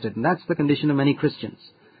possessed it. And that's the condition of many Christians.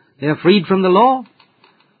 They are freed from the law,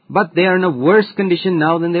 but they are in a worse condition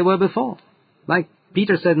now than they were before. Like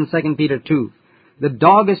Peter said in 2 Peter 2, the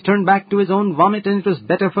dog has turned back to his own vomit, and it was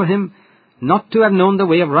better for him not to have known the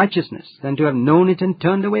way of righteousness than to have known it and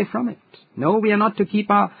turned away from it. No, we are not to keep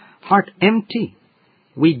our heart empty.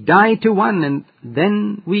 We die to one and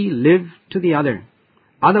then we live to the other.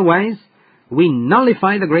 Otherwise, we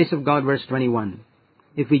nullify the grace of God, verse 21.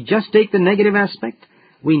 If we just take the negative aspect,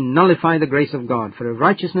 we nullify the grace of God. For if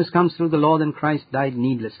righteousness comes through the law, then Christ died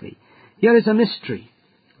needlessly. Here is a mystery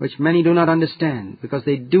which many do not understand, because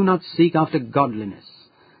they do not seek after godliness.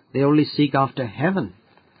 They only seek after heaven.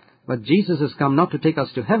 But Jesus has come not to take us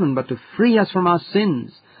to heaven, but to free us from our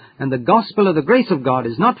sins. And the gospel of the grace of God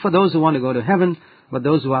is not for those who want to go to heaven, but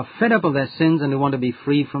those who are fed up of their sins and who want to be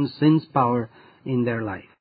free from sin's power in their life.